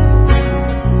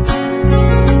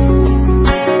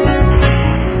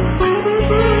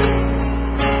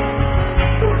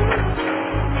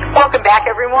 Welcome back,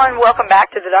 everyone. Welcome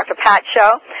back to the Dr. Pat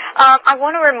Show. I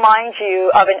want to remind you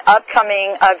of an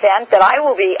upcoming event that I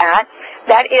will be at.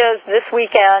 That is this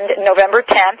weekend, November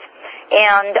 10th.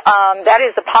 And that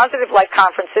is the Positive Life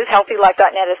Conferences.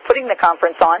 HealthyLife.net is putting the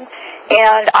conference on.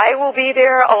 And I will be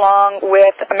there along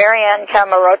with Marianne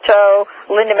Camaroto,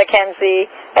 Linda McKenzie,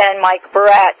 and Mike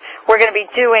Barrett. We're going to be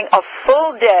doing a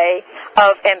full day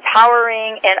of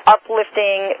empowering and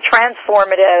uplifting,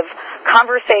 transformative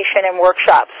conversation and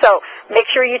workshops. So make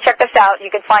sure you check us out.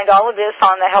 You can find all of this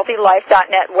on the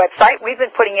HealthyLife.net website. We've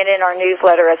been putting it in our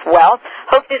newsletter as well.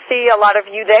 Hope to see a lot of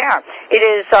you there. It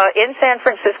is in San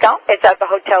Francisco. It's at the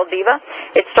Hotel Diva.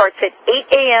 It starts at 8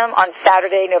 a.m. on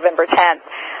Saturday, November 10th.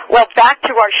 Well, back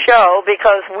to our show,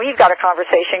 because we've got a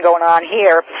conversation going on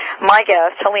here. My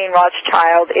guest, Helene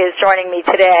Rothschild, is joining me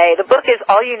today. The book is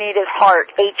All You Need Is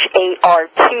Heart,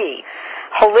 H-A-R-T.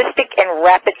 Holistic and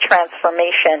Rapid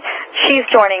Transformation. She's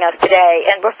joining us today.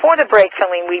 And before the break,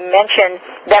 Helene, we mentioned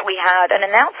that we had an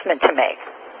announcement to make.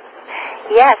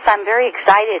 Yes, I'm very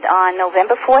excited. On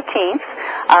November 14th,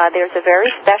 there's a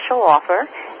very special offer.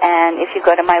 And if you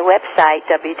go to my website,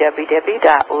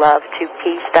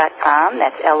 www.love2peace.com,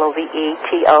 that's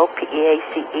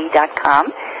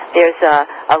LOVETOPEACE.com, there's a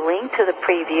link to the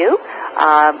preview,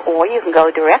 or you can go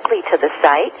directly to the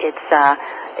site. It's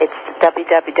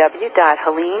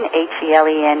www.Helene,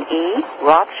 Helene,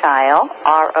 Rothschild,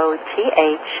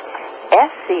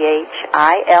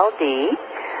 ROTHSCHILD,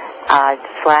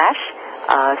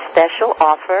 /special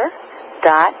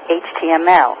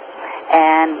offer.html.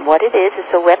 And what it is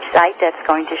a website that's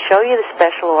going to show you the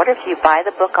special order. If you buy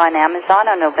the book on Amazon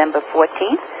on November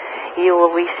 14th, you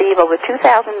will receive over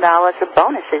 $2,000 of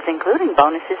bonuses, including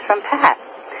bonuses from Pat.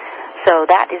 So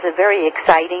that is a very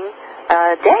exciting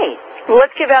day.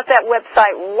 Let's give out that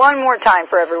website one more time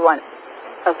for everyone.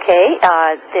 Okay,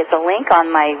 there's a link on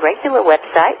my regular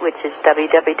website, which is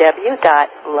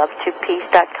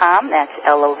www.love2peace.com. That's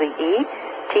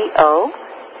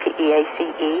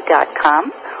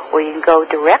LOVETOPEACE.com. Or you can go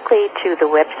directly to the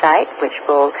website, which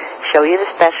will show you the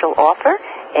special offer,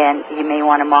 and you may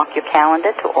want to mark your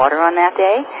calendar to order on that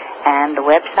day. And the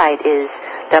website is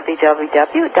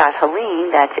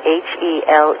www.Helene, that's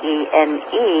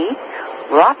HELENE,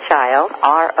 Rothschild,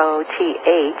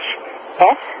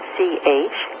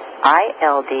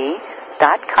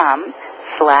 ROTHSCHILD.com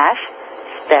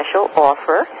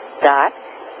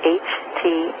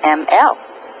 /specialoffer.html.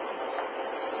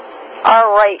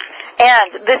 All right.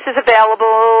 And this is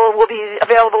will be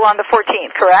available on the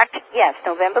 14th, correct? Yes,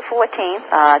 November 14th.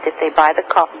 If they buy the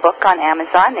book on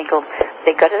Amazon, they go to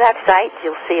that site.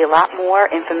 You'll see a lot more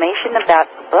information about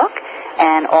the book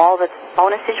and all the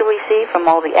bonuses you'll receive from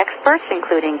all the experts,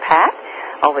 including Pat.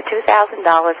 Over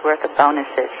 $2,000 worth of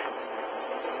bonuses.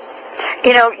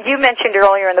 You know, you mentioned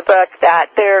earlier in the book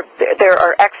that there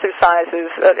are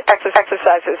exercises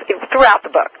throughout the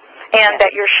book, and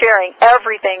that you're sharing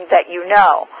everything that you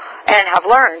know and have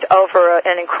learned over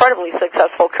an incredibly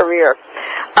successful career.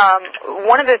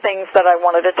 One of the things that I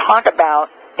wanted to talk about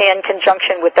in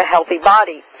conjunction with the healthy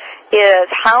body is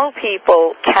how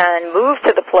people can move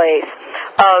to the place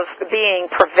of being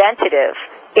preventative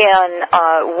in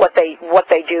what they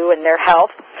do in their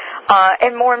health.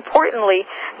 And more importantly,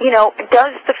 you know,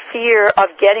 does the fear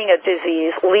of getting a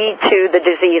disease lead to the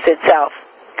disease itself?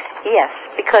 Yes,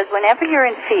 because whenever you're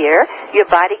in fear, your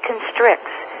body constricts,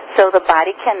 so the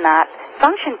body cannot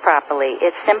function properly.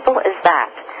 It's simple as that.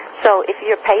 So if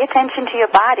you pay attention to your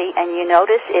body and you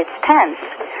notice it's tense,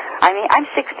 I mean, I'm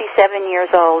 67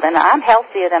 years old and I'm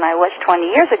healthier than I was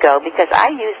 20 years ago because I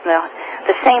use the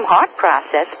same heart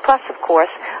process, plus, of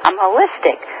course, I'm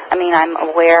holistic. I mean, I'm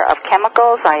aware of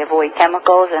chemicals, I avoid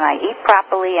chemicals, and I eat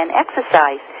properly and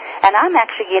exercise. And I'm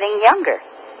actually getting younger.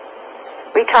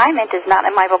 Retirement is not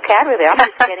in my vocabulary. I'm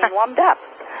just getting warmed up.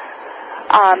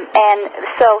 And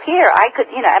so here, I could,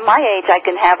 at my age, I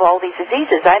can have all these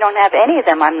diseases. I don't have any of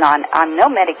them. I'm on no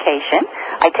medication.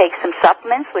 I take some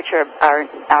supplements, which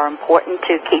are important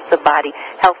to keep the body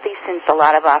healthy, since a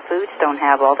lot of our foods don't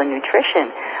have all the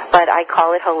nutrition. But I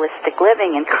call it holistic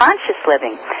living and conscious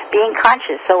living, being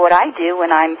conscious. So what I do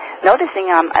when I'm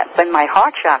noticing I'm in my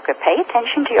heart chakra, pay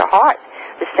attention to your heart,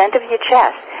 the center of your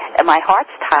chest. If my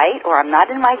heart's tight or I'm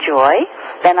not in my joy,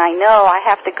 then I know I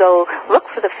have to go look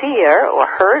for the fear or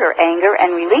hurt or anger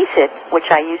and release it,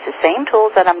 which I use the same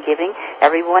tools that I'm giving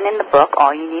everyone in the book,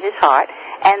 All You Need Is Heart,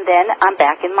 and then I'm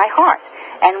back in my heart.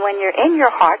 And when you're in your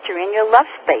heart, you're in your love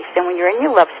space. And when you're in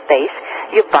your love space,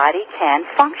 your body can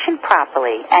function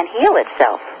properly and heal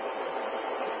itself.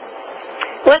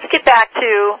 Let's get back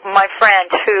to my friend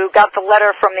who got the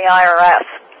letter from the IRS.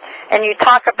 And you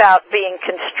talk about being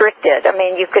constricted. I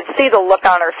mean, you could see the look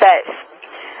on her face.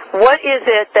 What is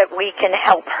it that we can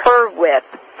help her with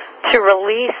to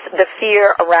release the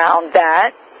fear around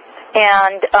that?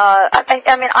 And,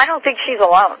 I don't think she's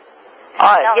alone.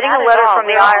 Getting a letter from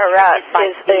the IRS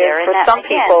is for some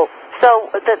people. So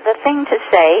the thing to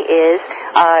say is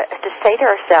to say to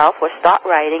herself or start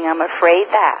writing, I'm afraid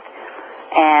that.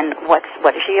 And what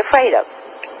is she afraid of?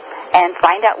 And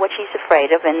find out what she's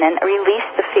afraid of, and then release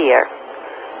the fear.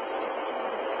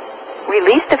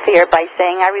 Release the fear by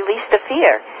saying, I release the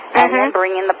fear, and then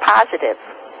bring in the positive.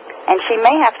 And she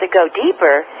may have to go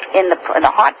deeper in the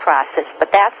heart process,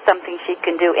 but that's something she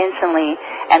can do instantly,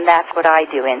 and that's what I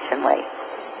do instantly.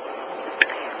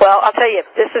 Well, I'll tell you,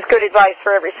 this is good advice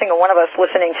for every single one of us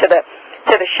listening to the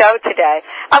show today.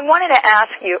 I wanted to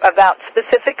ask you about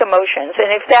specific emotions,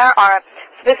 and if there are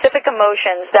specific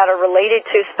emotions that are related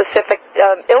to specific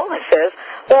illnesses,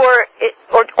 or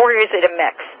is it a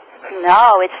mix?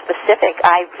 No, it's specific.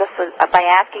 I just by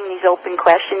asking these open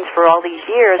questions for all these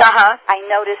years, I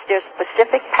noticed there's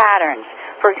specific patterns.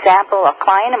 For example, a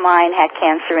client of mine had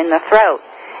cancer in the throat,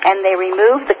 and they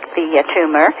removed the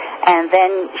tumor, and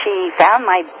then she found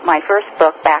my first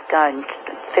book back 15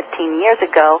 years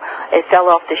ago. It fell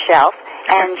off the shelf.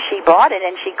 And she bought it,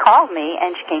 and she called me,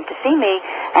 and she came to see me,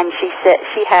 and she said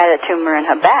she had a tumor in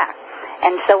her back.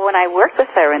 And so when I worked with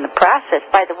her in the process,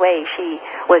 by the way, she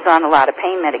was on a lot of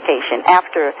pain medication.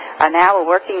 After an hour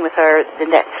working with her, the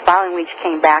next following week she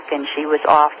came back, and she was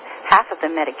off half of the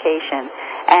medication.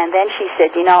 And then she said,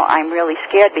 I'm really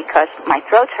scared because my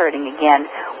throat's hurting again,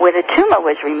 where the tumor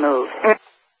was removed. And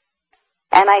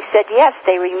I said, yes,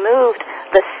 they removed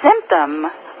the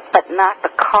symptom, but not the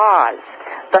cause.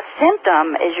 The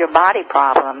symptom is your body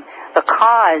problem. The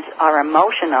cause are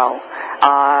emotional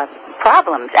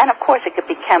problems. And, of course, it could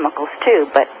be chemicals, too,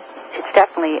 but it's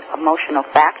definitely emotional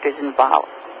factors involved.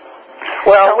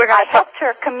 Well, so I helped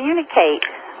her communicate.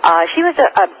 She was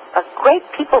a great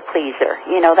people pleaser.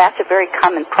 That's a very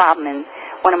common problem in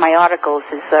one of my articles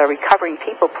is recovering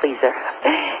people pleaser.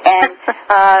 And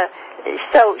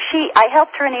so I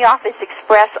helped her in the office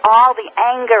express all the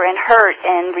anger and hurt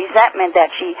and resentment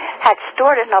that she had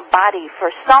stored in her body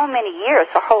for so many years,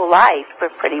 her whole life,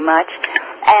 pretty much.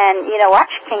 And you know what?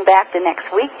 She came back the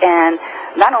next week, and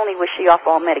not only was she off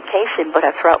all medication, but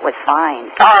her throat was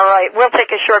fine. All right. We'll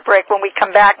take a short break. When we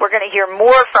come back, we're going to hear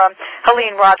more from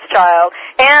Helene Rothschild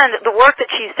and the work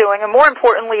that she's doing. And more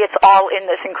importantly, it's all in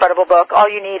this incredible book. All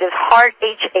you need is Heart,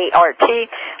 H-A-R-T.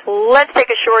 Let's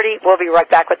take a shorty. We'll be right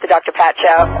back with the Dr. Pat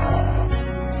Show.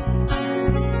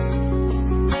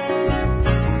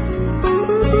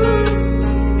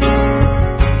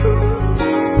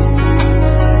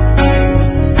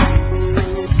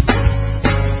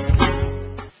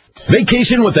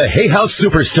 Vacation with the Hay House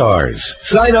Superstars.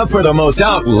 Sign up for the most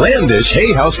outlandish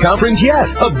Hay House conference yet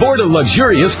aboard a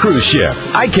luxurious cruise ship.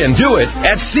 I Can Do It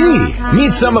at Sea.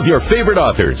 Meet some of your favorite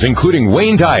authors, including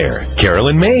Wayne Dyer,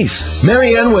 Carolyn Mace,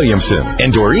 Marianne Williamson,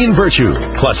 and Doreen Virtue.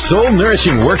 Plus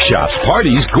soul-nourishing workshops,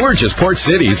 parties, gorgeous port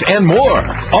cities, and more.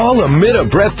 All amid a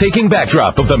breathtaking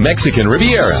backdrop of the Mexican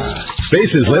Riviera.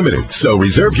 Space is limited, so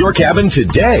reserve your cabin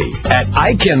today at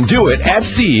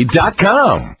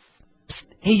ICanDoItAtSea.com.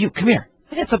 Hey, you, come here.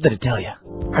 I got something to tell you.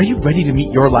 Are you ready to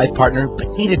meet your life partner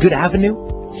but need a good avenue?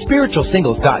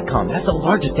 SpiritualSingles.com has the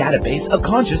largest database of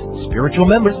conscious spiritual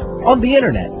members on the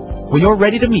internet. When you're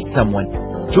ready to meet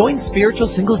someone, join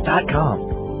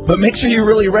SpiritualSingles.com. But make sure you're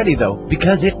really ready, though,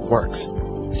 because it works.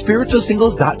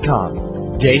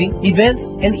 SpiritualSingles.com. Dating, events,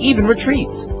 and even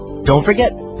retreats. Don't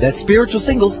forget, that's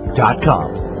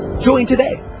SpiritualSingles.com. Join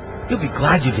today. You'll be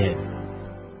glad you did.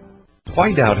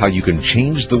 Find out how you can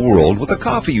change the world with the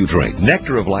coffee you drink.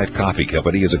 Nectar of Life Coffee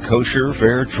Company is a kosher,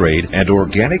 fair trade, and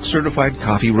organic certified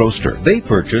coffee roaster. They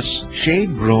purchase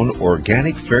shade-grown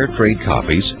organic fair trade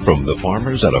coffees from the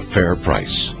farmers at a fair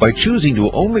price. By choosing to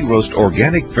only roast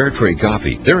organic fair trade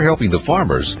coffee, they're helping the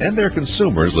farmers and their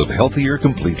consumers live healthier,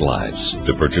 complete lives.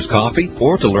 To purchase coffee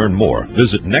or to learn more,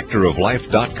 visit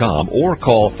nectaroflife.com or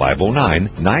call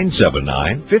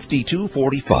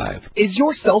 509-979-5245. Is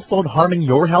your cell phone harming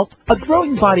your health? A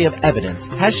growing body of evidence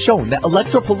has shown that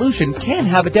electropollution can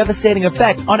have a devastating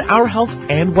effect on our health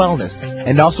and wellness,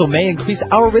 and also may increase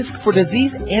our risk for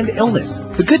disease and illness.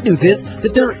 The good news is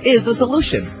that there is a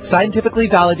solution. Scientifically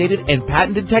validated and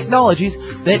patented technologies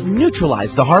that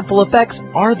neutralize the harmful effects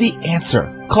are the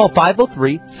answer. Call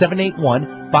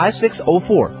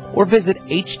 503-781-5604 or visit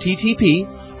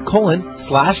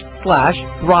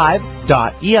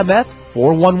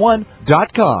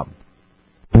http://thrive.emf411.com.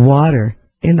 Water.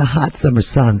 In the hot summer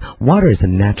sun, water is a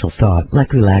natural thought,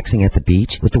 like relaxing at the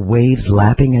beach with the waves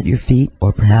lapping at your feet,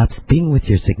 or perhaps being with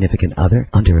your significant other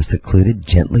under a secluded,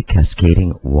 gently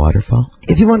cascading waterfall.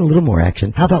 If you want a little more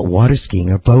action, how about water skiing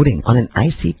or boating on an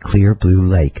icy, clear blue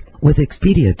lake? With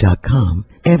Expedia.com,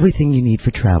 everything you need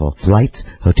for travel, flights,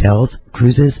 hotels,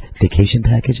 cruises, vacation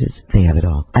packages, they have it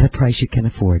all at a price you can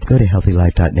afford. Go to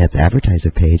HealthyLife.net's advertiser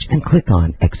page and click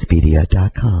on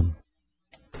Expedia.com.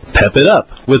 Pep it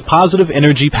up with positive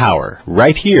energy power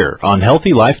right here on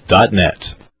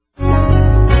HealthyLife.net.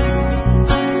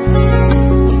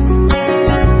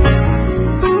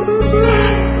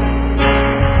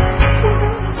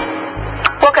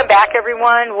 Welcome back,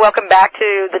 everyone. Welcome back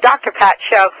to the Dr. Pat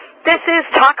Show. This is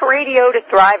Talk Radio to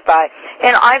Thrive By,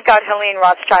 and I've got Helene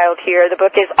Rothschild here. The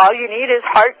book is All You Need Is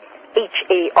Heart,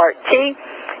 H-A-R-T.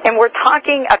 And we're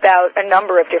talking about a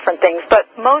number of different things, but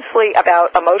mostly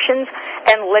about emotions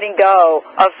and letting go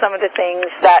of some of the things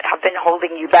that have been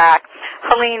holding you back.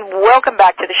 Helene, welcome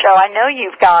back to the show. I know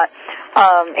you've got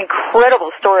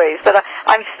incredible stories, but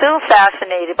I'm still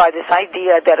fascinated by this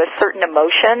idea that a certain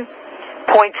emotion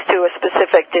points to a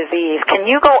specific disease. Can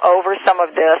you go over some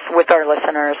of this with our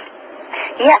listeners?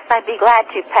 Yes, I'd be glad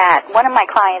to, Pat. One of my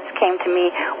clients came to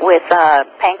me with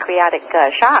pancreatic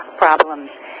shock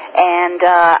problems. And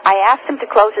I asked him to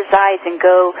close his eyes and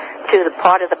go to the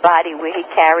part of the body where he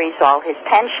carries all his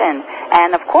tension.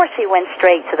 And, of course, he went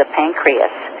straight to the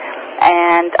pancreas.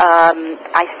 And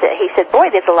he said, boy,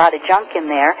 there's a lot of junk in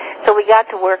there. So we got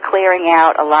to work clearing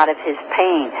out a lot of his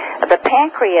pain. The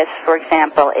pancreas, for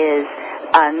example, is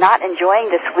not enjoying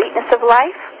the sweetness of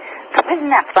life.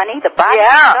 Isn't that funny? The body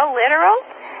is so literal.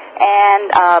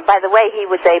 And, by the way, he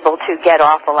was able to get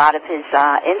off a lot of his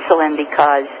insulin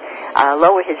because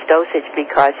lower his dosage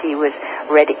because he was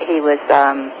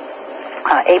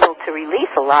able to release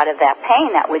a lot of that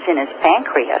pain that was in his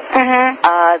pancreas.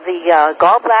 The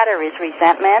gallbladder is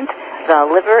resentment. The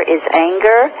liver is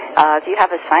anger. If you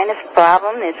have a sinus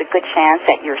problem, there's a good chance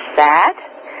that you're sad.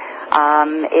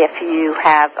 If you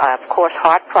have, of course,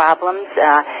 heart problems,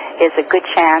 there's a good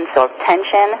chance of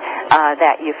tension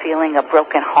that you're feeling a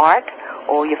broken heart,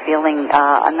 or you're feeling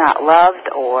not loved,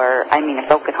 or, a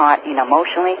broken heart,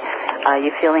 emotionally.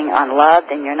 You're feeling unloved,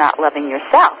 and you're not loving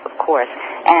yourself, of course.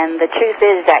 And the truth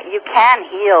is that you can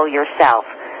heal yourself.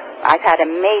 I've had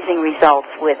amazing results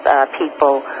with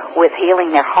people with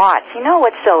healing their hearts. You know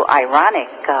what's so ironic,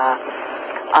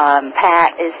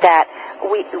 Pat, is that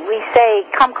we say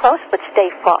come close but stay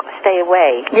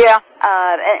away. Yeah.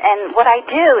 And what I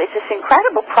do is this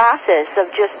incredible process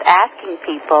of just asking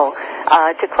people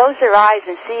to close their eyes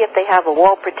and see if they have a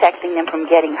wall protecting them from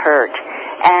getting hurt.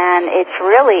 And it's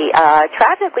really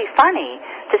tragically funny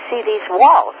to see these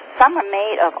walls. Some are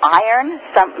made of iron,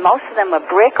 most of them are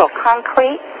brick or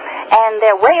concrete, and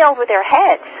they're way over their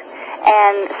heads.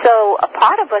 And so a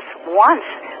part of us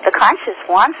the conscious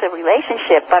wants a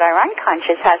relationship, but our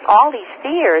unconscious has all these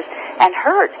fears and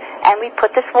hurt, and we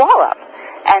put this wall up.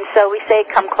 And so we say,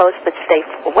 come close but stay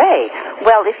away.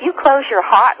 Well, if you close your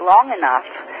heart long enough,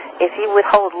 if you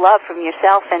withhold love from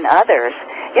yourself and others,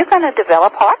 you're going to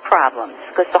develop heart problems,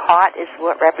 because the heart is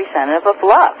representative of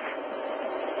love.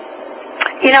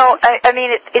 You know,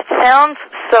 it sounds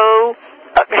so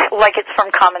like it's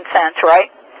from common sense, right?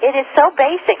 It is so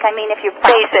basic. If you're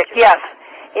basic, yes.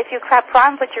 If you have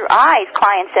problems with your eyes,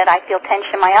 client said, I feel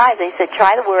tension in my eyes. They said,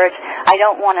 try the words, I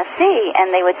don't want to see. And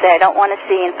they would say, I don't want to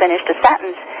see, and finish the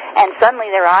sentence. And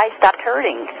suddenly their eyes stopped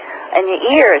hurting. And your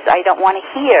ears, I don't want to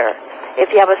hear.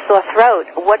 If you have a sore throat,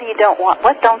 what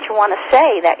don't you want to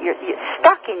say that you're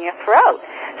stuck in your throat?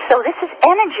 So this is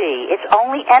energy. It's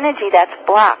only energy that's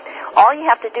blocked. All you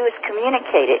have to do is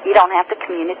communicate it. You don't have to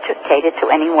communicate it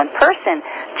to any one person.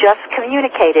 Just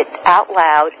communicate it out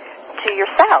loud into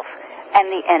yourself, and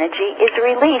the energy is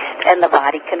released, and the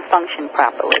body can function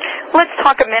properly. Let's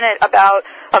talk a minute about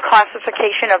a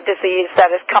classification of disease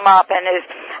that has come up and has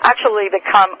actually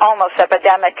become almost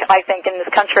epidemic, I think, in this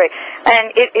country.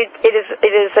 And it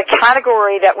is a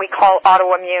category that we call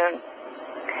autoimmune.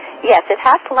 Yes, it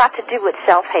has a lot to do with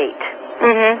self-hate.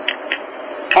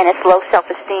 And it's low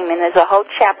self-esteem. And there's a whole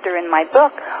chapter in my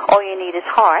book, All You Need Is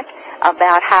Heart,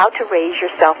 about how to raise your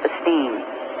self-esteem.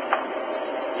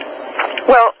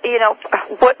 Well, you know,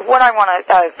 what I want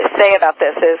to say about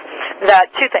this is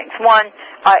that two things. One,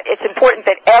 it's important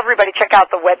that everybody check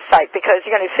out the website because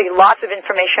you're going to see lots of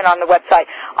information on the website.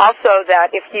 Also,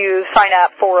 that if you sign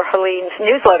up for Helene's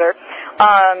newsletter,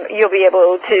 you'll be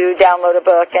able to download a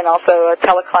book and also a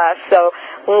teleclass. So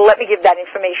let me give that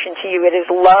information to you. It is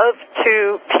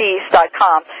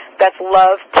love2peace.com. That's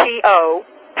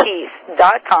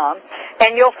love2peace.com.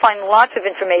 And you'll find lots of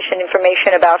information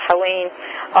about Helene,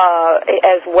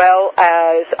 as well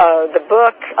as the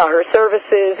book, her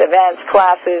services, events,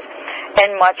 classes,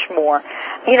 and much more.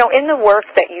 You know, in the work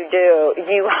that you do,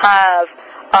 you have,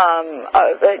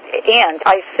 and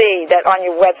I see that on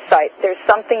your website, there's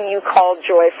something you call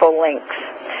joyful links.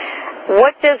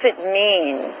 What does it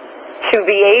mean to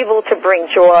be able to bring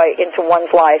joy into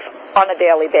one's life on a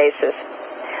daily basis?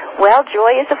 Well,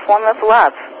 joy is a form of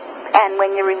love. And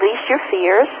when you release your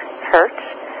fears, hurts,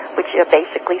 which are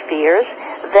basically fears,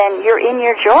 then you're in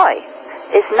your joy.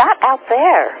 It's not out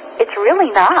there. It's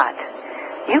really not.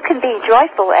 You can be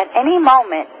joyful at any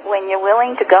moment when you're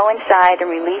willing to go inside and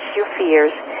release your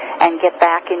fears and get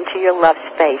back into your love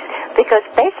space. Because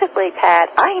basically,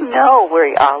 Pat, I know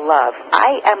we are love.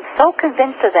 I am so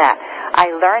convinced of that.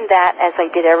 I learned that as I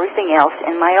did everything else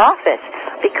in my office.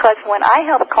 Because when I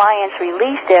help clients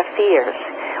release their fears,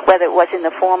 whether it was in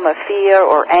the form of fear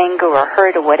or anger or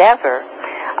hurt or whatever,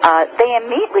 they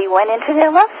immediately went into their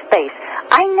love space.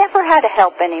 I never had to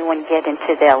help anyone get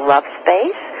into their love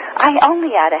space. I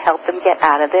only had to help them get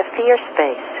out of their fear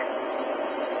space.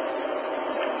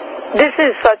 This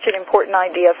is such an important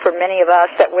idea for many of us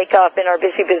that wake up in our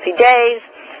busy, busy days,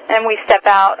 and we step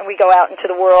out and we go out into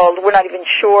the world. We're not even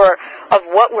sure of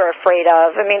what we're afraid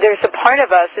of. I mean, there's a part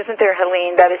of us, isn't there,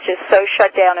 Helene, that is just so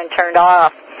shut down and turned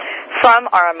off from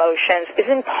our emotions.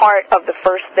 Isn't part of the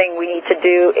first thing we need to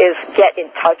do is get in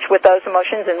touch with those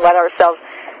emotions and let ourselves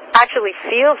actually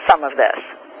feel some of this?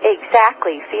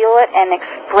 Exactly. Feel it and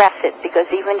express it, because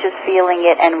even just feeling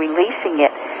it and releasing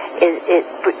it,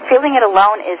 feeling it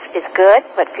alone is good,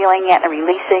 but feeling it and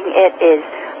releasing it is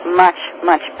much,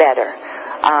 much better.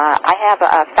 I have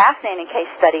a fascinating case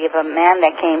study of a man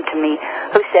that came to me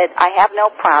who said, I have no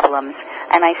problems.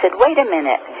 And I said, wait a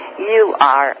minute. You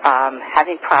are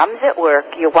having problems at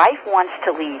work. Your wife wants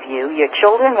to leave you. Your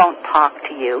children won't talk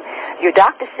to you. Your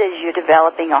doctor says you're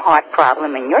developing a heart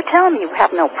problem, and you're telling me you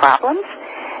have no problems?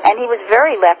 And he was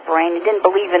very left-brained. He didn't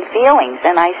believe in feelings.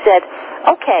 And I said,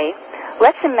 okay,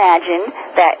 let's imagine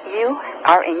that you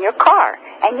are in your car,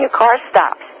 and your car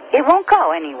stops. It won't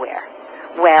go anywhere.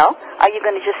 Well, are you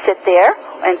going to just sit there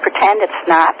and pretend it's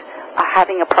not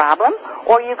having a problem,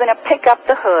 or are you going to pick up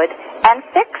the hood and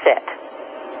fix it?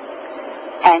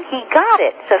 And he got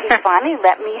it. So he finally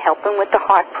let me help him with the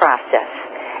heart process.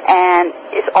 And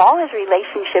all his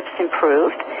relationships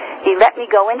improved. He let me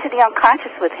go into the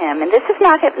unconscious with him. And this is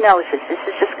not hypnosis. This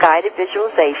is just guided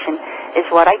visualization is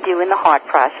what I do in the heart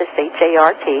process,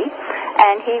 HART.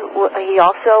 And he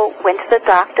also went to the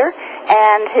doctor,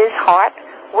 and his heart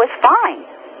was fine.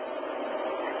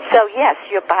 So, yes,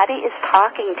 your body is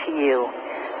talking to you.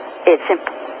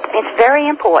 It's very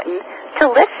important to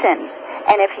listen.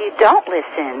 And if you don't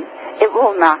listen, it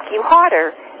will knock you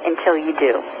harder until you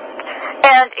do.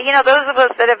 And, you know, those of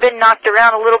us that have been knocked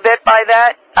around a little bit by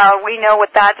that, we know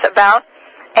what that's about.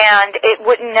 And it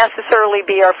wouldn't necessarily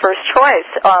be our first choice,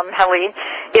 Helene,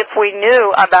 if we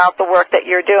knew about the work that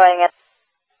you're doing and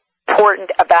important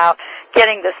about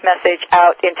getting this message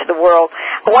out into the world.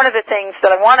 One of the things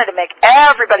that I wanted to make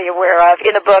everybody aware of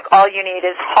in the book, All You Need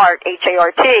Is Heart,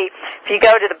 H-A-R-T, if you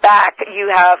go to the back, you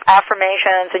have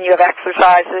affirmations and you have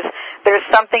exercises. There's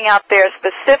something out there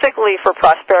specifically for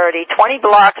prosperity, 20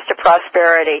 blocks to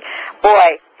prosperity.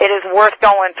 Boy, it is worth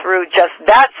going through just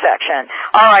that section.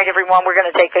 All right, everyone, we're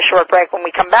going to take a short break. When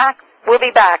we come back, we'll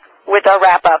be back with our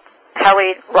wrap-up.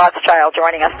 Helene Rothschild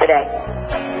joining us today.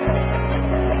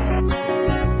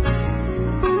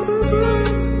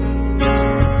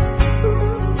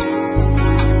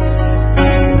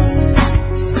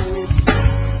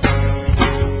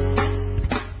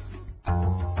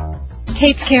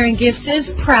 Kate's Caring Gifts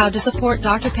is proud to support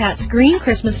Dr. Pat's Green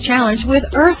Christmas Challenge with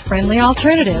earth-friendly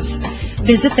alternatives.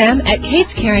 Visit them at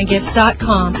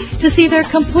katescaringgifts.com to see their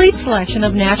complete selection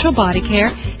of natural body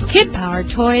care, kid-powered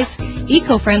toys,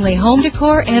 eco-friendly home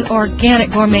decor, and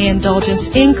organic gourmet indulgence,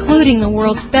 including the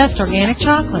world's best organic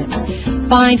chocolate.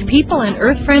 Find people and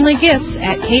earth-friendly gifts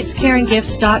at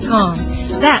katescaringgifts.com.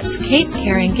 That's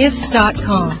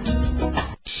katescaringgifts.com.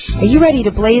 Are you ready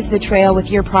to blaze the trail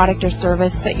with your product or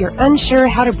service, but you're unsure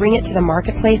how to bring it to the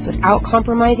marketplace without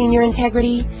compromising your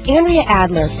integrity? Andrea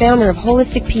Adler, founder of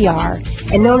Holistic PR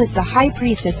and known as the High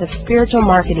Priestess of Spiritual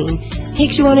Marketing,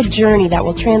 takes you on a journey that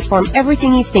will transform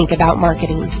everything you think about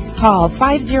marketing. Call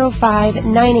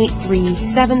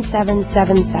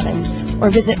 505-983-7777 or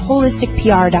visit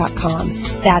holisticpr.com.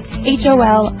 That's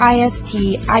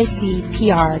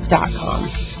HOLISTICPR.com.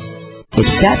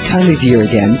 It's that time of year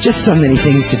again. Just so many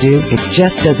things to do. It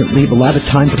just doesn't leave a lot of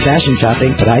time for fashion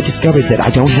shopping. But I discovered that I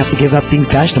don't have to give up being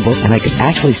fashionable, and I could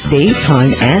actually save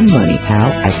time and money. How?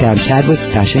 I found Chadwick's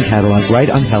fashion catalog right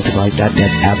on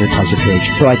HealthyLife.net advertiser page.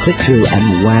 So I clicked through,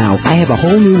 and wow, I have a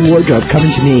whole new wardrobe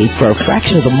coming to me for a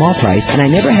fraction of the mall price, and I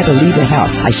never had to leave the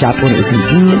house. I shopped when it was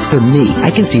convenient for me.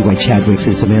 I can see why Chadwick's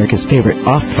is America's favorite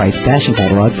off-price fashion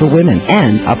catalog for women,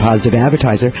 and a positive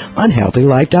advertiser on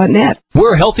HealthyLife.net.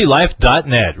 We're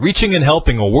HealthyLife.net, reaching and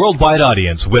helping a worldwide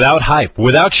audience without hype,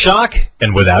 without shock,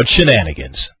 and without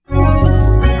shenanigans.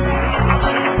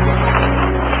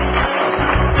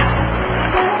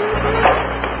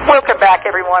 Welcome back,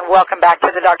 everyone. Welcome back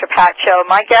to the Dr. Pat Show.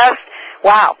 My guest,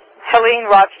 wow, Helene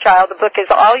Rothschild. The book is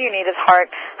All You Need Is Heart.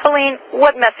 Helene,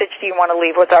 what message do you want to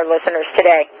leave with our listeners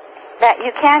today? That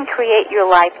you can create your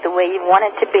life the way you want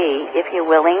it to be if you're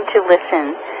willing to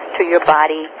listen to your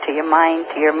body, to your mind,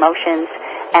 to your emotions,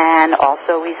 and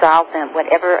also resolve them,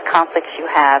 whatever conflicts you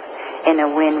have, in a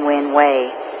win-win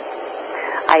way.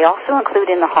 I also include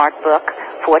in the Heart book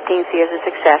 14 Fears of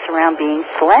Success around being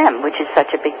slim, which is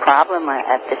such a big problem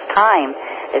at this time,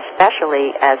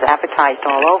 especially as advertised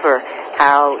all over,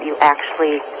 how you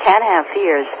actually can have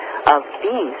fears of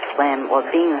being slim or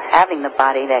having the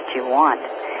body that you want.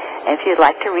 And if you'd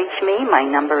like to reach me, my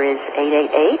number is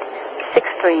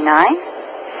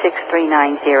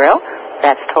 888-639-6390.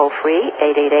 That's toll free,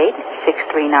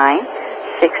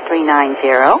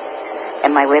 888-639-6390.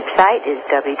 And my website is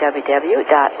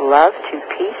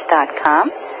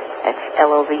www.love2peace.com. That's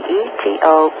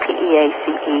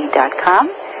LOVETOPEACE.com.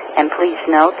 And please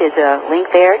note there's a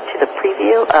link there to the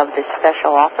preview of this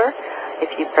special offer.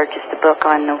 If you purchase the book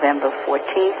on November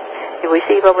 14th, you'll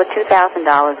receive over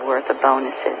 $2,000 worth of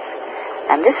bonuses.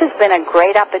 And this has been a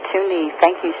great opportunity.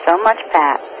 Thank you so much,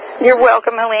 Pat. You're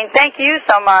welcome, Helene. Thank you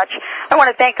so much. I want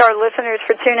to thank our listeners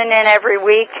for tuning in every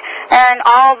week, and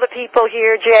all the people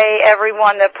here, Jay,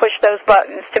 everyone that pushed those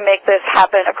buttons to make this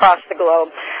happen across the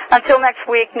globe. Until next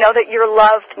week, know that you're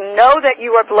loved, know that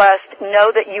you are blessed, know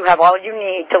that you have all you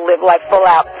need to live life full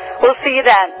out. We'll see you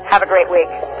then. Have a great week.